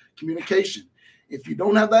is communication. If you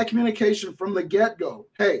don't have that communication from the get-go,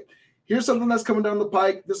 hey, here's something that's coming down the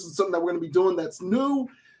pike. This is something that we're going to be doing that's new.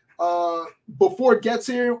 Before it gets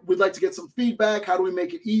here, we'd like to get some feedback. How do we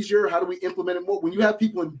make it easier? How do we implement it more? When you have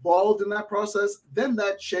people involved in that process, then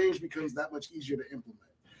that change becomes that much easier to implement.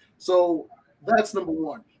 So that's number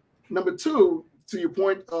one. Number two, to your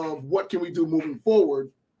point of what can we do moving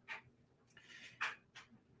forward,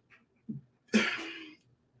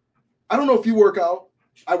 I don't know if you work out.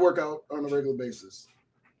 I work out on a regular basis.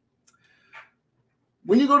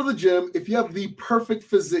 When you go to the gym, if you have the perfect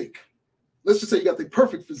physique, let's just say you got the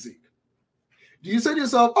perfect physique, do you say to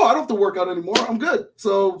yourself, oh, I don't have to work out anymore, I'm good,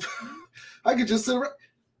 so I could just sit around?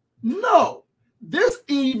 No, there's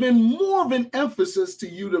even more of an emphasis to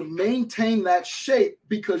you to maintain that shape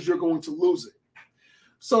because you're going to lose it.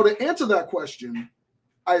 So to answer that question,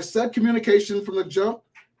 I said communication from the jump,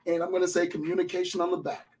 and I'm going to say communication on the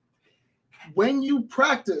back. When you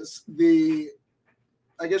practice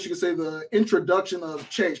I guess you could say the introduction of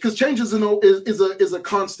change, because change is a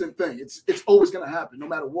constant thing. It's always going to happen no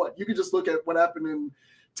matter what. You can just look at what happened in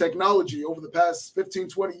technology over the past 15,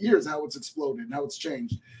 20 years, how it's exploded and how it's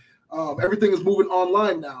changed. Everything is moving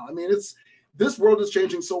online now. I mean, this world is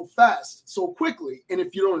changing so fast, so quickly. And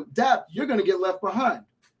if you don't adapt, you're going to get left behind.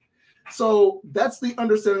 So that's the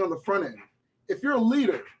understanding on the front end. If you're a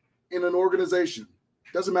leader in an organization,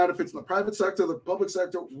 doesn't matter if it's in the private sector, the public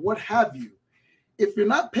sector, what have you. If you're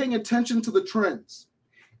not paying attention to the trends,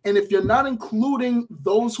 and if you're not including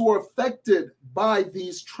those who are affected by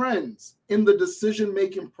these trends in the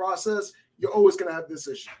decision-making process, you're always going to have this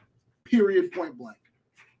issue, period, point blank.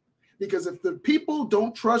 Because if the people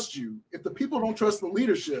don't trust you, if the people don't trust the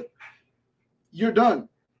leadership, you're done.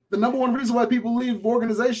 The number one reason why people leave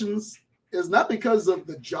organizations is not because of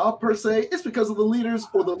the job per se, it's because of the leaders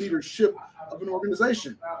or the leadership of an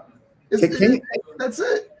organization. That's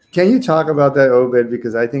it. Can you talk about that, Obed?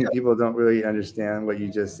 Because I think people don't really understand what you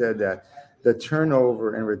just said, that the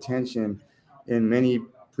turnover and retention in many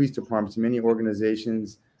police departments, many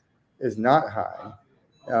organizations is not high.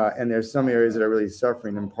 And there's some areas that are really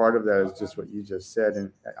suffering. And part of that is just what you just said.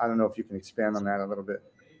 And I don't know if you can expand on that a little bit.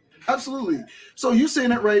 Absolutely. So you're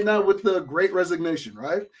seeing it right now with the Great Resignation,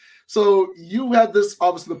 right? So you had this,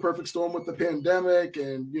 obviously, the perfect storm with the pandemic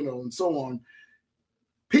and, and so on.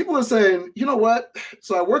 People are saying, you know what?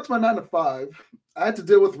 So I worked my 9 to 5. I had to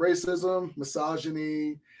deal with racism,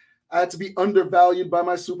 misogyny. I had to be undervalued by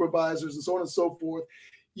my supervisors and so on and so forth.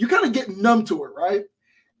 You kind of get numb to it, right?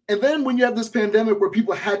 And then when you have this pandemic where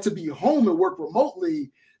people had to be home and work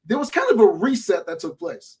remotely, there was kind of a reset that took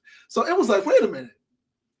place. So it was like, wait a minute.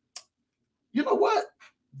 You know what?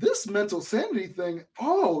 This mental sanity thing,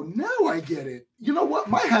 oh, now I get it. You know what?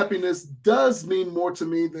 My happiness does mean more to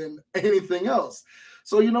me than anything else.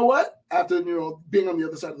 So you know what? After, being on the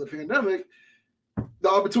other side of the pandemic, the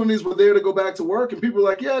opportunities were there to go back to work, and people were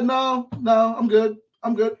like, yeah, no, I'm good.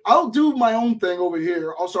 I'll do my own thing over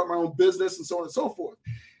here. I'll start my own business and so on and so forth.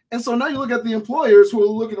 And so now you look at the employers who are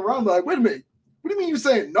looking around like, wait a minute, what do you mean you're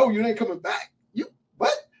saying, no, you ain't coming back? You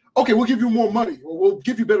what? Okay, we'll give you more money or we'll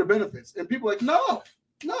give you better benefits. And people are like, no.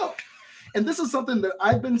 And this is something that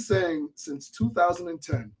I've been saying since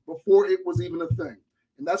 2010, before it was even a thing.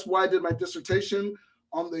 And that's why I did my dissertation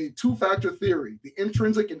on the two-factor theory, the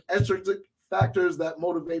intrinsic and extrinsic factors that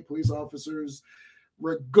motivate police officers,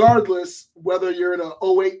 regardless whether you're in an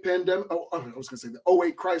 '08 pandemic, I was going to say the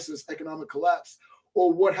 '08 crisis, economic collapse,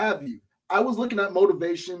 or what have you. I was looking at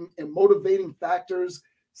motivation and motivating factors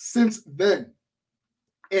since then.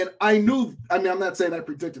 And I knew, I mean, I'm not saying I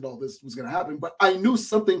predicted all this was going to happen, but I knew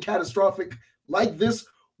something catastrophic like this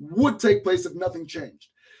would take place if nothing changed.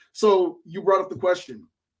 So you brought up the question,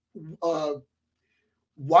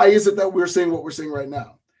 why is it that we're seeing what we're seeing right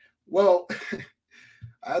now? Well,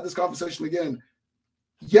 I had this conversation again.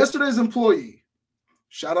 Yesterday's employee,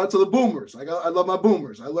 shout out to the boomers. I love my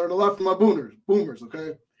boomers. I learned a lot from my boomers,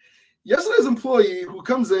 okay? Yesterday's employee who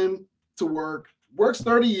comes in to work, works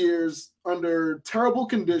 30 years under terrible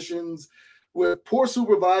conditions with poor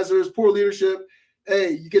supervisors, poor leadership.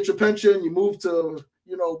 Hey, you get your pension, you move to,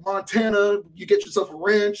 Montana, you get yourself a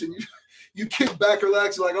ranch, and you kick back,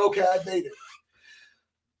 relax, you're like, okay, I made it.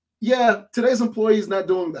 Yeah, today's employee is not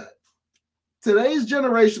doing that. Today's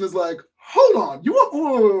generation is like, hold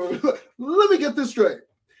on, let me get this straight.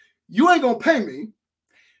 You ain't gonna pay me.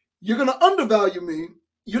 You're gonna undervalue me.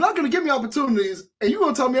 You're not gonna give me opportunities, and you're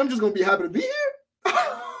gonna tell me I'm just gonna be happy to be here?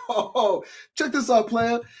 Oh, check this out,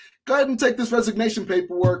 player. Go ahead and take this resignation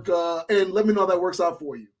paperwork and let me know how that works out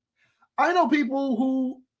for you. I know people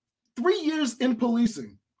who 3 years in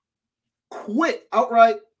policing quit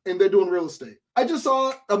outright and they're doing real estate. I just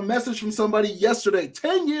saw a message from somebody yesterday,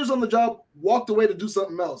 10 years on the job, walked away to do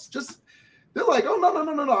something else. They're like, oh, no, I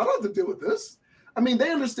don't have to deal with this. I mean,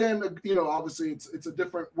 they understand, obviously it's a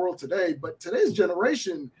different world today, but today's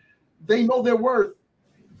generation, they know their worth.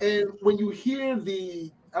 And when you hear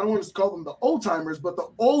I don't want to call them the old timers, but the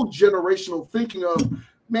old generational thinking of,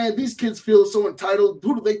 man, these kids feel so entitled.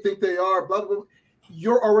 Who do they think they are? Blah, blah, blah.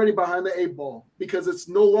 You're already behind the 8 ball because it's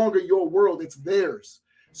no longer your world, it's theirs.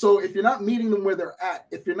 So if you're not meeting them where they're at,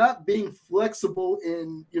 if you're not being flexible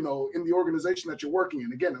in the organization that you're working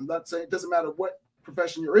in, again, I'm not saying it doesn't matter what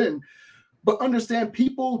profession you're in, but understand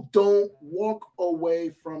people don't walk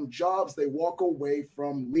away from jobs, they walk away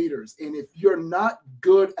from leaders. And if you're not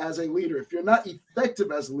good as a leader, if you're not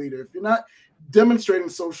effective as a leader, if you're not demonstrating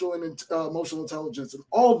social and emotional intelligence and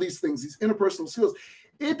all these things, these interpersonal skills,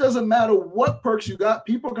 it doesn't matter what perks you got,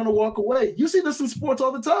 people are going to walk away. You see this in sports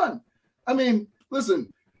all the time. I mean,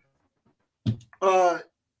 listen,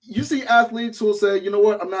 you see athletes who will say, you know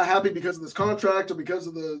what, I'm not happy because of this contract or because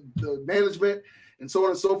of the management and so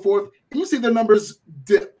on and so forth. And you see their numbers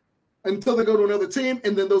dip until they go to another team,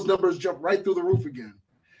 and then those numbers jump right through the roof again.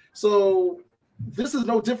 So this is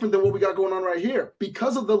no different than what we got going on right here.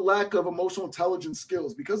 Because of the lack of emotional intelligence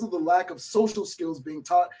skills, because of the lack of social skills being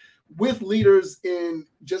taught with leaders in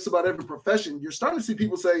just about every profession, you're starting to see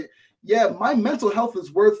people say, yeah, my mental health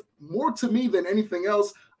is worth more to me than anything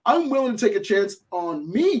else. I'm willing to take a chance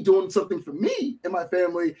on me doing something for me and my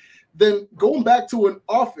family than going back to an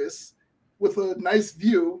office with a nice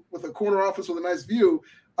view, with a corner office with a nice view.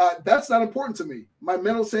 That's not important to me. My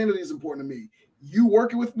mental sanity is important to me. You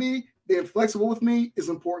working with me, being flexible with me is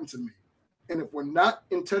important to me. And if we're not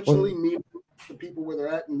intentionally meeting the people where they're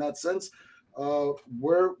at in that sense,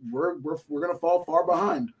 we're going to fall far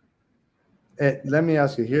behind. Let me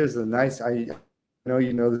ask you, here's the nice, I know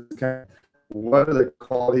you know this kind of, what are the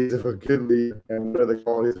qualities of a good leader and what are the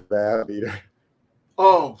qualities of a bad leader?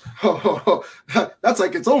 Oh, that's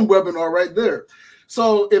like its own webinar right there.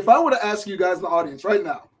 So if I were to ask you guys in the audience right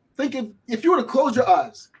now, think if you were to close your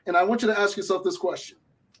eyes and I want you to ask yourself this question: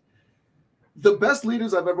 the best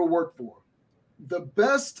leaders I've ever worked for, the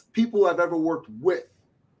best people I've ever worked with,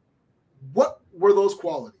 what were those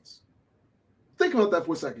qualities? Think about that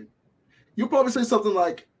for a second. You'll probably say something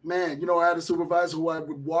like, man, I had a supervisor who I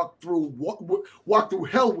would walk through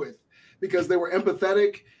hell with because they were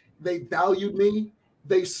empathetic, they valued me,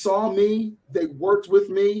 they saw me, they worked with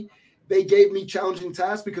me, they gave me challenging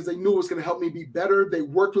tasks because they knew it was going to help me be better, they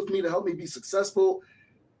worked with me to help me be successful,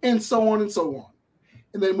 and so on and so on.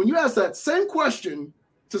 And then when you ask that same question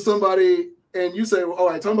to somebody and you say, all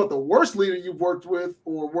right, talking about the worst leader you've worked with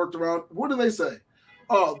or worked around, what do they say?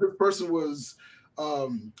 Oh, this person was,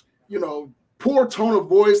 poor tone of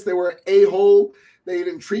voice. They were a-hole. They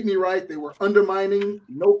didn't treat me right. They were undermining,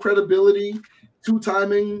 no credibility,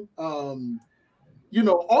 two-timing, all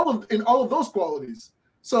of those qualities.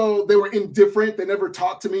 So they were indifferent. They never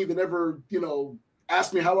talked to me. They never,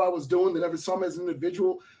 asked me how I was doing. They never saw me as an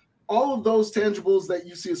individual. All of those tangibles that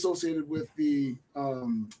you see associated with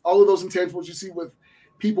all of those intangibles you see with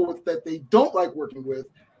people that they don't like working with,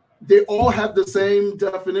 they all have the same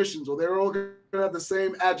definitions, or they're all going to have the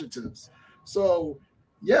same adjectives. So,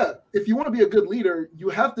 yeah, if you want to be a good leader, you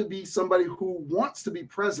have to be somebody who wants to be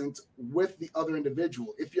present with the other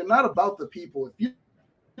individual. If you're not about the people, if you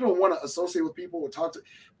don't want to associate with people or talk to,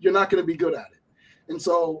 you're not going to be good at it. And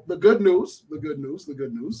so the good news,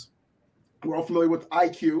 we're all familiar with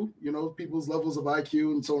IQ, people's levels of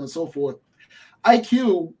IQ and so on and so forth.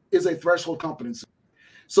 IQ is a threshold competency.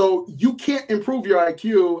 So you can't improve your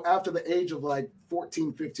IQ after the age of like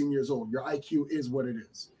 14, 15 years old. Your IQ is what it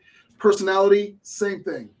is. Personality, same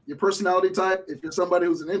thing. Your personality type, if you're somebody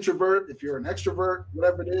who's an introvert, if you're an extrovert,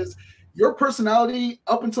 whatever it is, your personality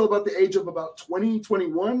up until about the age of about 20,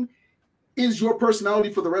 21 is your personality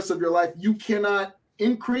for the rest of your life. You cannot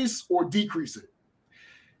increase or decrease it.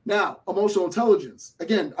 Now, emotional intelligence.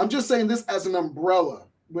 Again, I'm just saying this as an umbrella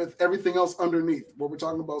with everything else underneath, where we're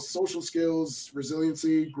talking about social skills,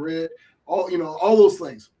 resiliency, grit, all those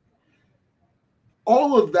things.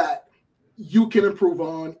 All of that you can improve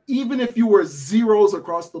on. Even if you were zeros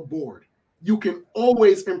across the board, you can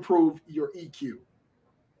always improve your EQ.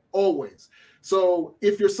 Always. So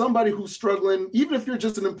if you're somebody who's struggling, even if you're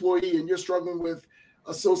just an employee and you're struggling with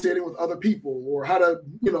associating with other people, or how to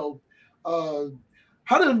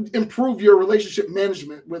improve your relationship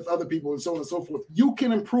management with other people and so on and so forth, you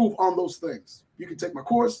can improve on those things. You can take my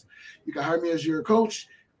course. You can hire me as your coach.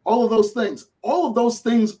 All of those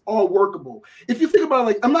things are workable. If you think about it,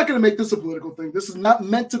 like, I'm not going to make this a political thing. This is not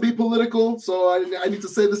meant to be political. So I need to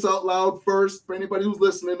say this out loud first for anybody who's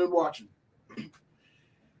listening and watching.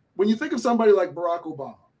 When you think of somebody like Barack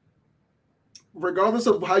Obama, regardless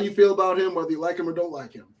of how you feel about him, whether you like him or don't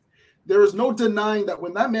like him, there is no denying that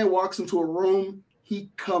when that man walks into a room, he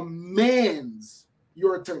commands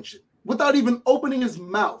your attention. Without even opening his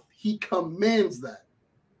mouth, he commands that.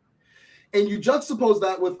 And you juxtapose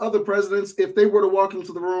that with other presidents, if they were to walk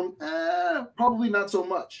into the room, probably not so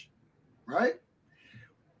much, right?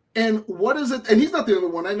 And what is it? And he's not the only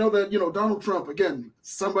one. I know that, Donald Trump, again,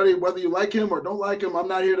 somebody, whether you like him or don't like him, I'm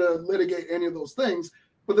not here to litigate any of those things.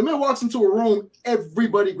 But the man walks into a room,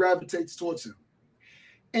 everybody gravitates towards him.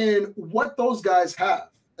 And what those guys have,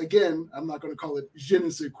 again, I'm not going to call it je ne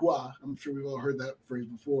sais quoi. I'm sure we've all heard that phrase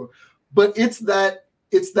before. But it's that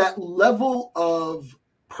level of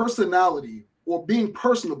personality or being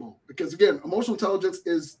personable. Because, again, emotional intelligence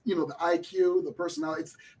is, the IQ, the personality.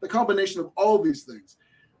 It's the combination of all these things.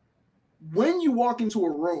 When you walk into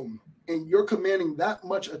a room and you're commanding that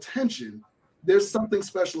much attention, there's something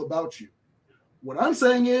special about you. What I'm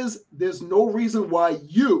saying is there's no reason why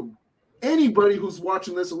anybody who's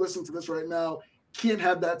watching this or listening to this right now, can't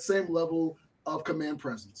have that same level of command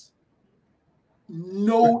presence.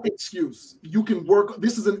 No excuse. You can work.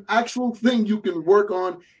 This is an actual thing you can work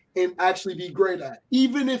on and actually be great at,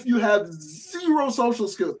 even if you have zero social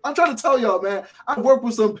skills. I'm trying to tell y'all, man, I work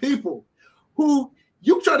with some people who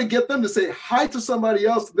you try to get them to say hi to somebody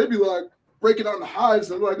else. They'd be like breaking out in hives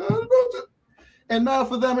and like, and now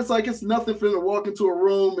for them, it's like, it's nothing for them to walk into a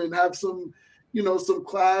room and have some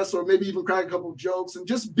class, or maybe even crack a couple of jokes and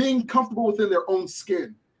just being comfortable within their own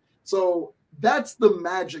skin. So that's the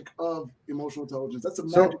magic of emotional intelligence. That's the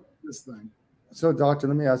magic of this thing. So, doctor,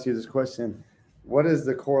 let me ask you this question. What is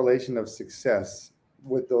the correlation of success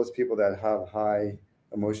with those people that have high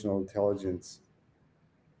emotional intelligence?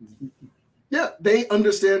 Yeah, they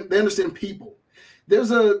understand people. It's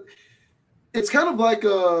kind of like,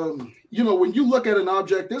 when you look at an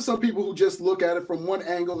object, there's some people who just look at it from one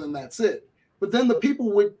angle and that's it. But then the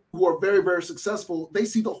people who are very, very successful, they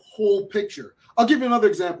see the whole picture. I'll give you another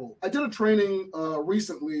example. I did a training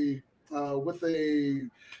recently with a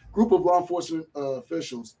group of law enforcement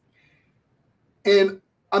officials. And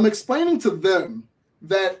I'm explaining to them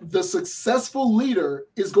that the successful leader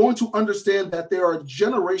is going to understand that there are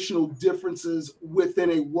generational differences within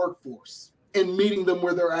a workforce and meeting them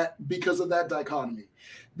where they're at because of that dichotomy.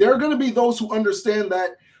 There are going to be those who understand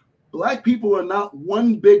that Black people are not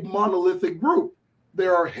one big monolithic group.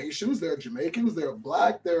 There are Haitians, there are Jamaicans, there are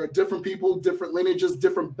Black, there are different people, different lineages,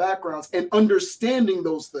 different backgrounds, and understanding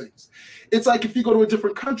those things. It's like if you go to a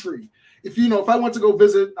different country, if I went to go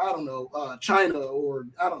visit, China or,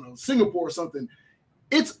 Singapore or something,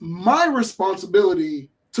 it's my responsibility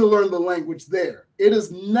to learn the language there. It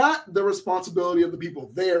is not the responsibility of the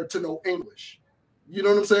people there to know English. You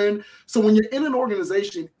know what I'm saying? So when you're in an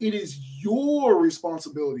organization, it is your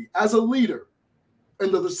responsibility as a leader,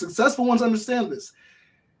 and the successful ones understand this.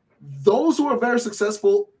 Those who are very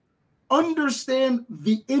successful understand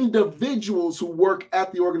the individuals who work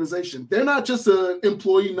at the organization. They're not just an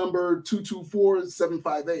employee number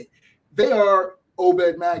 224758. They are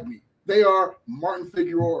Obed Magny. They are Martin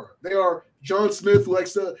Figueroa. They are John Smith, who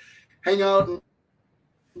likes to hang out and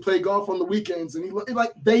play golf on the weekends. And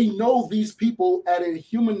they know these people at a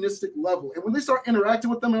humanistic level. And when they start interacting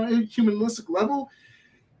with them on a humanistic level,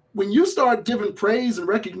 when you start giving praise and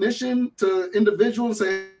recognition to individuals and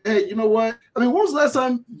say, hey, you know what? I mean, when was the last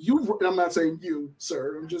time you, and I'm not saying you,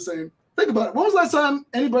 sir, I'm just saying, think about it. When was the last time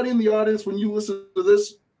anybody in the audience, when you listen to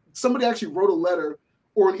this, somebody actually wrote a letter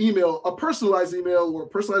or an email, a personalized email or a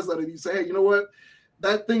personalized letter, you say, hey, you know what?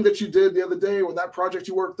 That thing that you did the other day or that project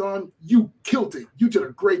you worked on, you killed it. You did a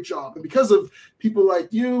great job. And because of people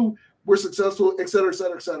like you, we're successful, et cetera, et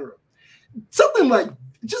cetera, et cetera. Something like,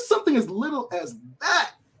 just something as little as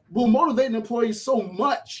that will motivate an employee so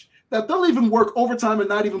much that they'll even work overtime and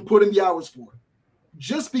not even put in the hours for it,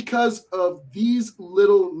 just because of these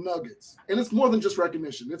little nuggets. And it's more than just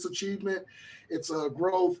recognition. It's achievement. It's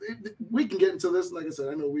growth. We can get into this. Like I said,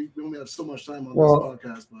 I know we only have so much time on this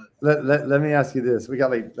podcast, but let me ask you this. We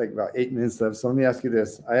got like about 8 minutes left. So let me ask you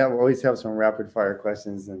this. I always have some rapid fire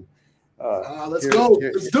questions, and let's go.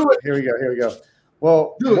 Let's do it. Here we go.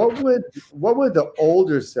 Well, what would the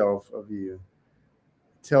older self of you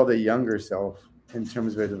tell the younger self in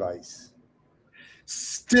terms of advice?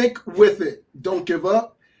 Stick with it. Don't give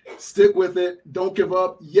up. Stick with it. Don't give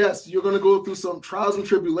up. Yes, you're going to go through some trials and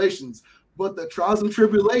tribulations, but the trials and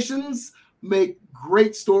tribulations make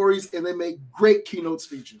great stories and they make great keynote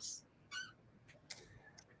speeches.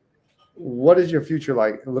 What does your future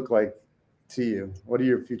look like to you? What are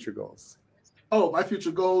your future goals? Oh, my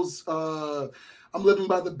future goals. I'm living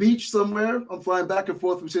by the beach somewhere. I'm flying back and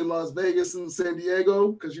forth between Las Vegas and San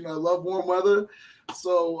Diego because, I love warm weather.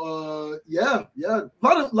 So, yeah. A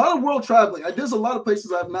lot of world traveling. There's a lot of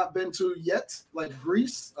places I've not been to yet, like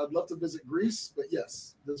Greece. I'd love to visit Greece. But,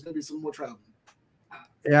 yes, there's going to be some more traveling.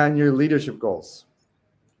 And your leadership goals?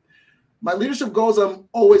 My leadership goals I'm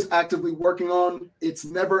always actively working on. It's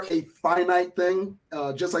never a finite thing.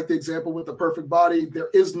 Just like the example with the perfect body, there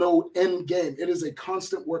is no end game. It is a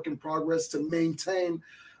constant work in progress to maintain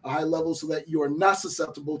a high level so that you are not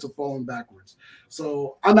susceptible to falling backwards.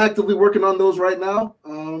 So I'm actively working on those right now.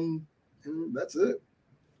 And that's it.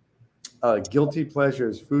 Guilty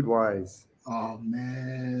pleasures, food-wise. Oh,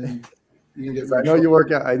 man. I know you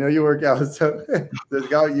work out. So you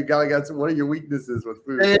gotta got some. What are your weaknesses with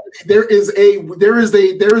food? And there is a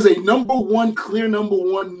number one, clear number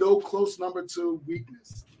one, no close number two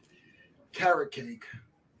weakness. Carrot cake.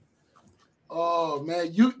 Oh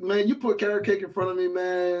man, you put carrot cake in front of me,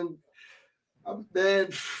 man. I'm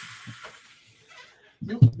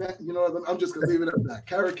just gonna leave it at that.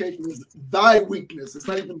 Carrot cake is thy weakness. It's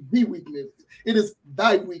not even the weakness. It is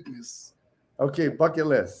thy weakness. Okay, bucket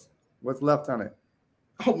list. What's left on it?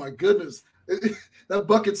 Oh my goodness. That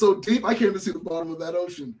bucket's so deep, I can't even see the bottom of that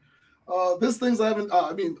ocean. There's things I haven't,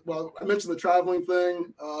 I mentioned the traveling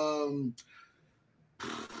thing.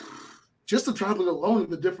 Just the traveling alone in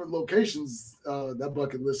the different locations, that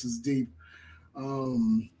bucket list is deep.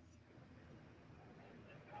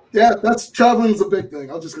 Yeah, traveling is a big thing.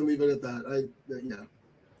 I'm just going to leave it at that. Yeah.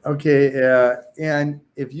 Okay. And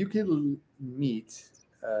if you could meet,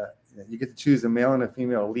 you get to choose a male and a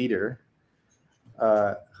female leader.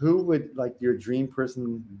 Who would your dream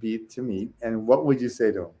person be to meet, and what would you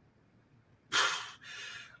say to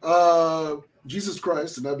him? Jesus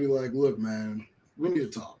Christ, and I'd be like, look, man, we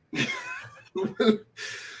need to talk.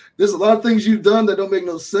 There's a lot of things you've done that don't make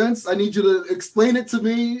no sense. I need you to explain it to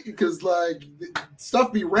me because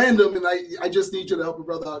stuff be random, and I just need you to help a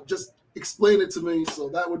brother out. Just explain it to me. So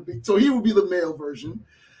he would be the male version.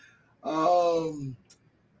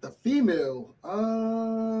 The female,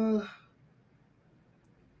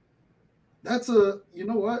 that's you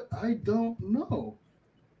know what? I don't know.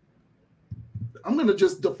 I'm going to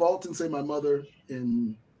just default and say my mother,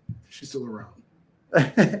 and she's still around.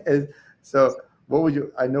 So what would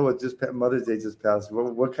you, I know it just Mother's Day just passed.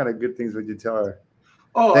 What kind of good things would you tell her?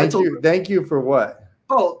 Oh, thank you for what?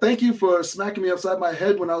 Oh, thank you for smacking me upside my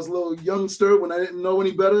head when I was a little youngster, when I didn't know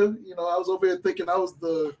any better. I was over here thinking I was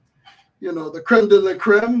the creme de la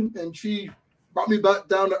creme, and she brought me back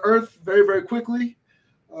down to earth very, very quickly.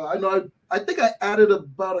 I think I added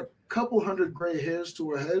about a couple hundred gray hairs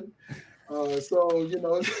to her head.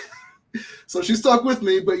 So she stuck with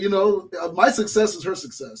me, but my success is her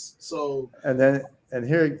success. So and then I'm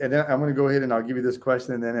going to go ahead and I'll give you this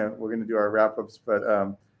question, and then we're going to do our wrap-ups.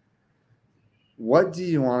 But what do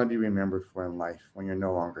you want to be remembered for in life when you're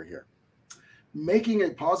no longer here? Making a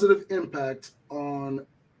positive impact on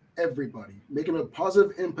everybody, making a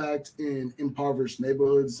positive impact in impoverished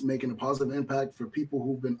neighborhoods, making a positive impact for people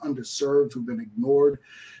who've been underserved, who've been ignored,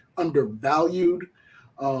 undervalued.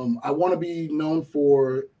 I want to be known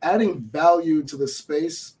for adding value to the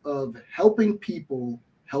space of helping people.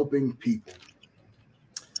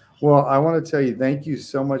 Well, I want to tell you, thank you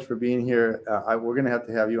so much for being here. We're going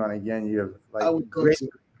to have you on again. You have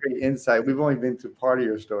great insight. We've only been to part of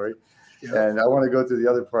your story. Yeah. And I want to go to the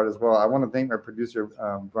other part as well. I want to thank my producer,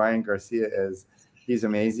 Brian Garcia, as he's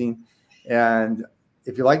amazing. And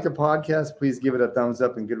if you like the podcast, please give it a thumbs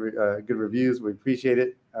up and good reviews. We appreciate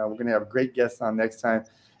it. We're going to have great guests on next time.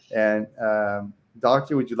 And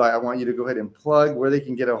Doctor, I want you to go ahead and plug where they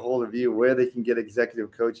can get a hold of you, where they can get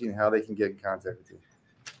executive coaching, how they can get in contact with you.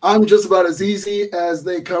 I'm just about as easy as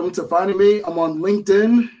they come to finding me. I'm on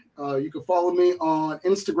LinkedIn. You can follow me on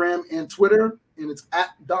Instagram and Twitter, and it's at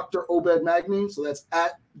Dr. Obed Magny. So that's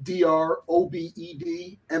at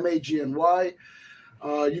DrObedMagny.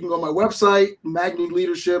 You can go to my website,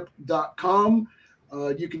 magnyleadership.com.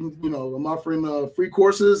 You can, I'm offering free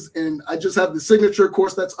courses, and I just have the signature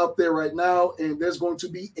course that's up there right now. And there's going to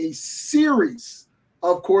be a series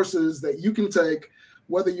of courses that you can take,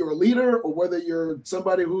 whether you're a leader or whether you're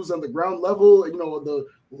somebody who's on the ground level, the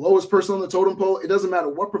lowest person on the totem pole. It doesn't matter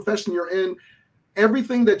what profession you're in.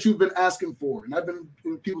 Everything that you've been asking for, and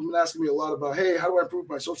people have been asking me a lot about, hey, how do I improve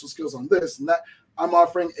my social skills on this and that? I'm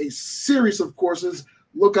offering a series of courses.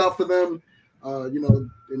 Look out for them,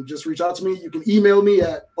 and just reach out to me. You can email me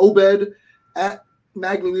at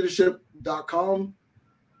obed@magnyleadership.com.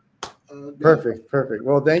 Perfect.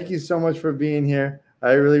 Well, thank you so much for being here.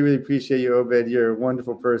 I really, really appreciate you, Obed. You're a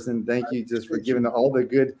wonderful person. Thank you just for giving all the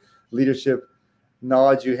good leadership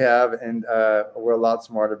knowledge you have, and we're a lot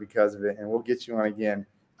smarter because of it. And we'll get you on again.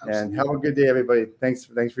 Absolutely. And have a good day, everybody. Thanks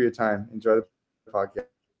for your time. Enjoy the podcast.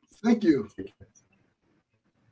 Thank you.